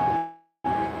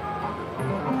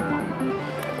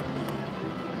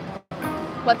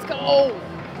 Let's go.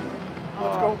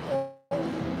 Let's go.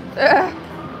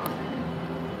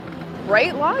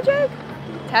 Right logic?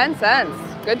 10 cents.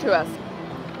 Good to us.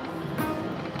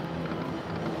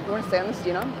 You want to stay on this,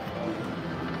 Dina?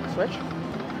 Switch?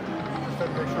 Just have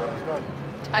to make sure it's done.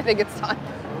 I think it's done. The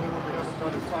only one we haven't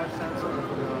done is 5 cents and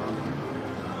 25 cents.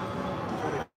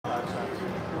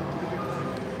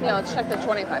 Yeah, let's check the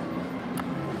 25. Okay.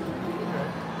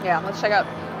 Yeah, let's check out.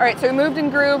 All right, so we moved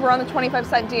in groove. We're on the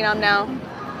 25-cent denom now.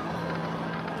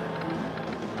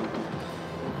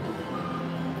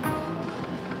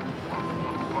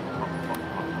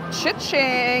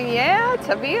 Cha-ching, yeah,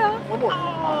 Tavia. One more.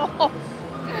 Oh.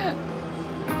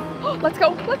 Let's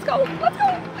go, let's go, let's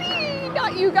go. Whee!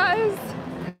 Not you guys.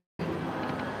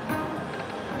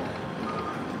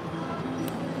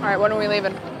 All right, when are we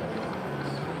leaving?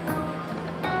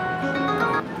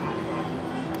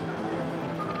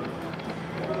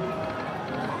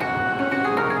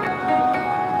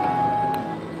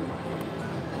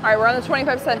 All right, we're on the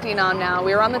 25-cent denom now.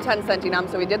 We were on the 10-cent denom,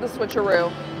 so we did the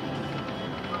switcheroo.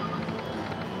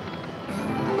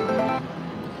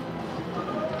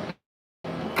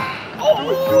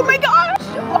 Oh my gosh!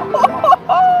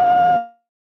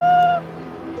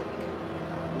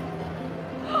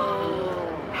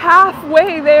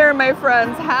 Halfway there, my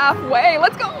friends, halfway.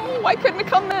 Let's go! Why couldn't it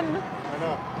come in? I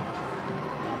know.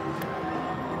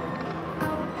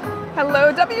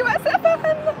 Hello,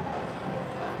 WSFN!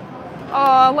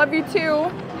 Oh, love you too.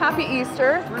 Happy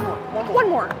Easter. 3 more. One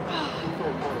more.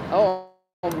 Oh,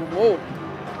 whoa.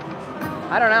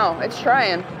 I don't know. It's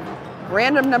trying.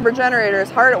 Random number generator is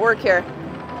hard at work here.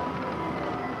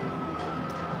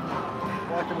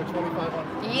 Walking with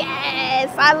 2,500.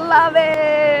 Yes, I love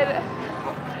it.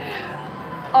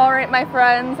 All right, my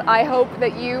friends, I hope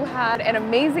that you had an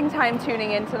amazing time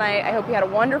tuning in tonight. I hope you had a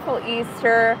wonderful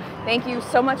Easter. Thank you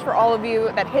so much for all of you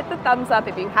that hit the thumbs up.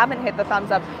 If you haven't hit the thumbs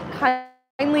up,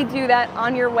 kindly do that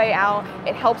on your way out.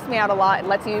 It helps me out a lot. It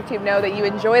lets YouTube know that you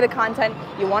enjoy the content.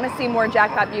 You want to see more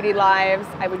Jackpot Beauty lives.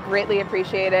 I would greatly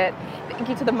appreciate it. Thank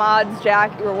you to the mods,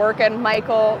 Jack, you were working.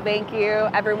 Michael, thank you.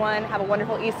 Everyone, have a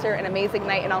wonderful Easter, an amazing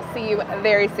night, and I'll see you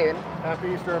very soon. Happy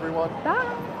Easter, everyone.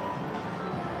 Bye.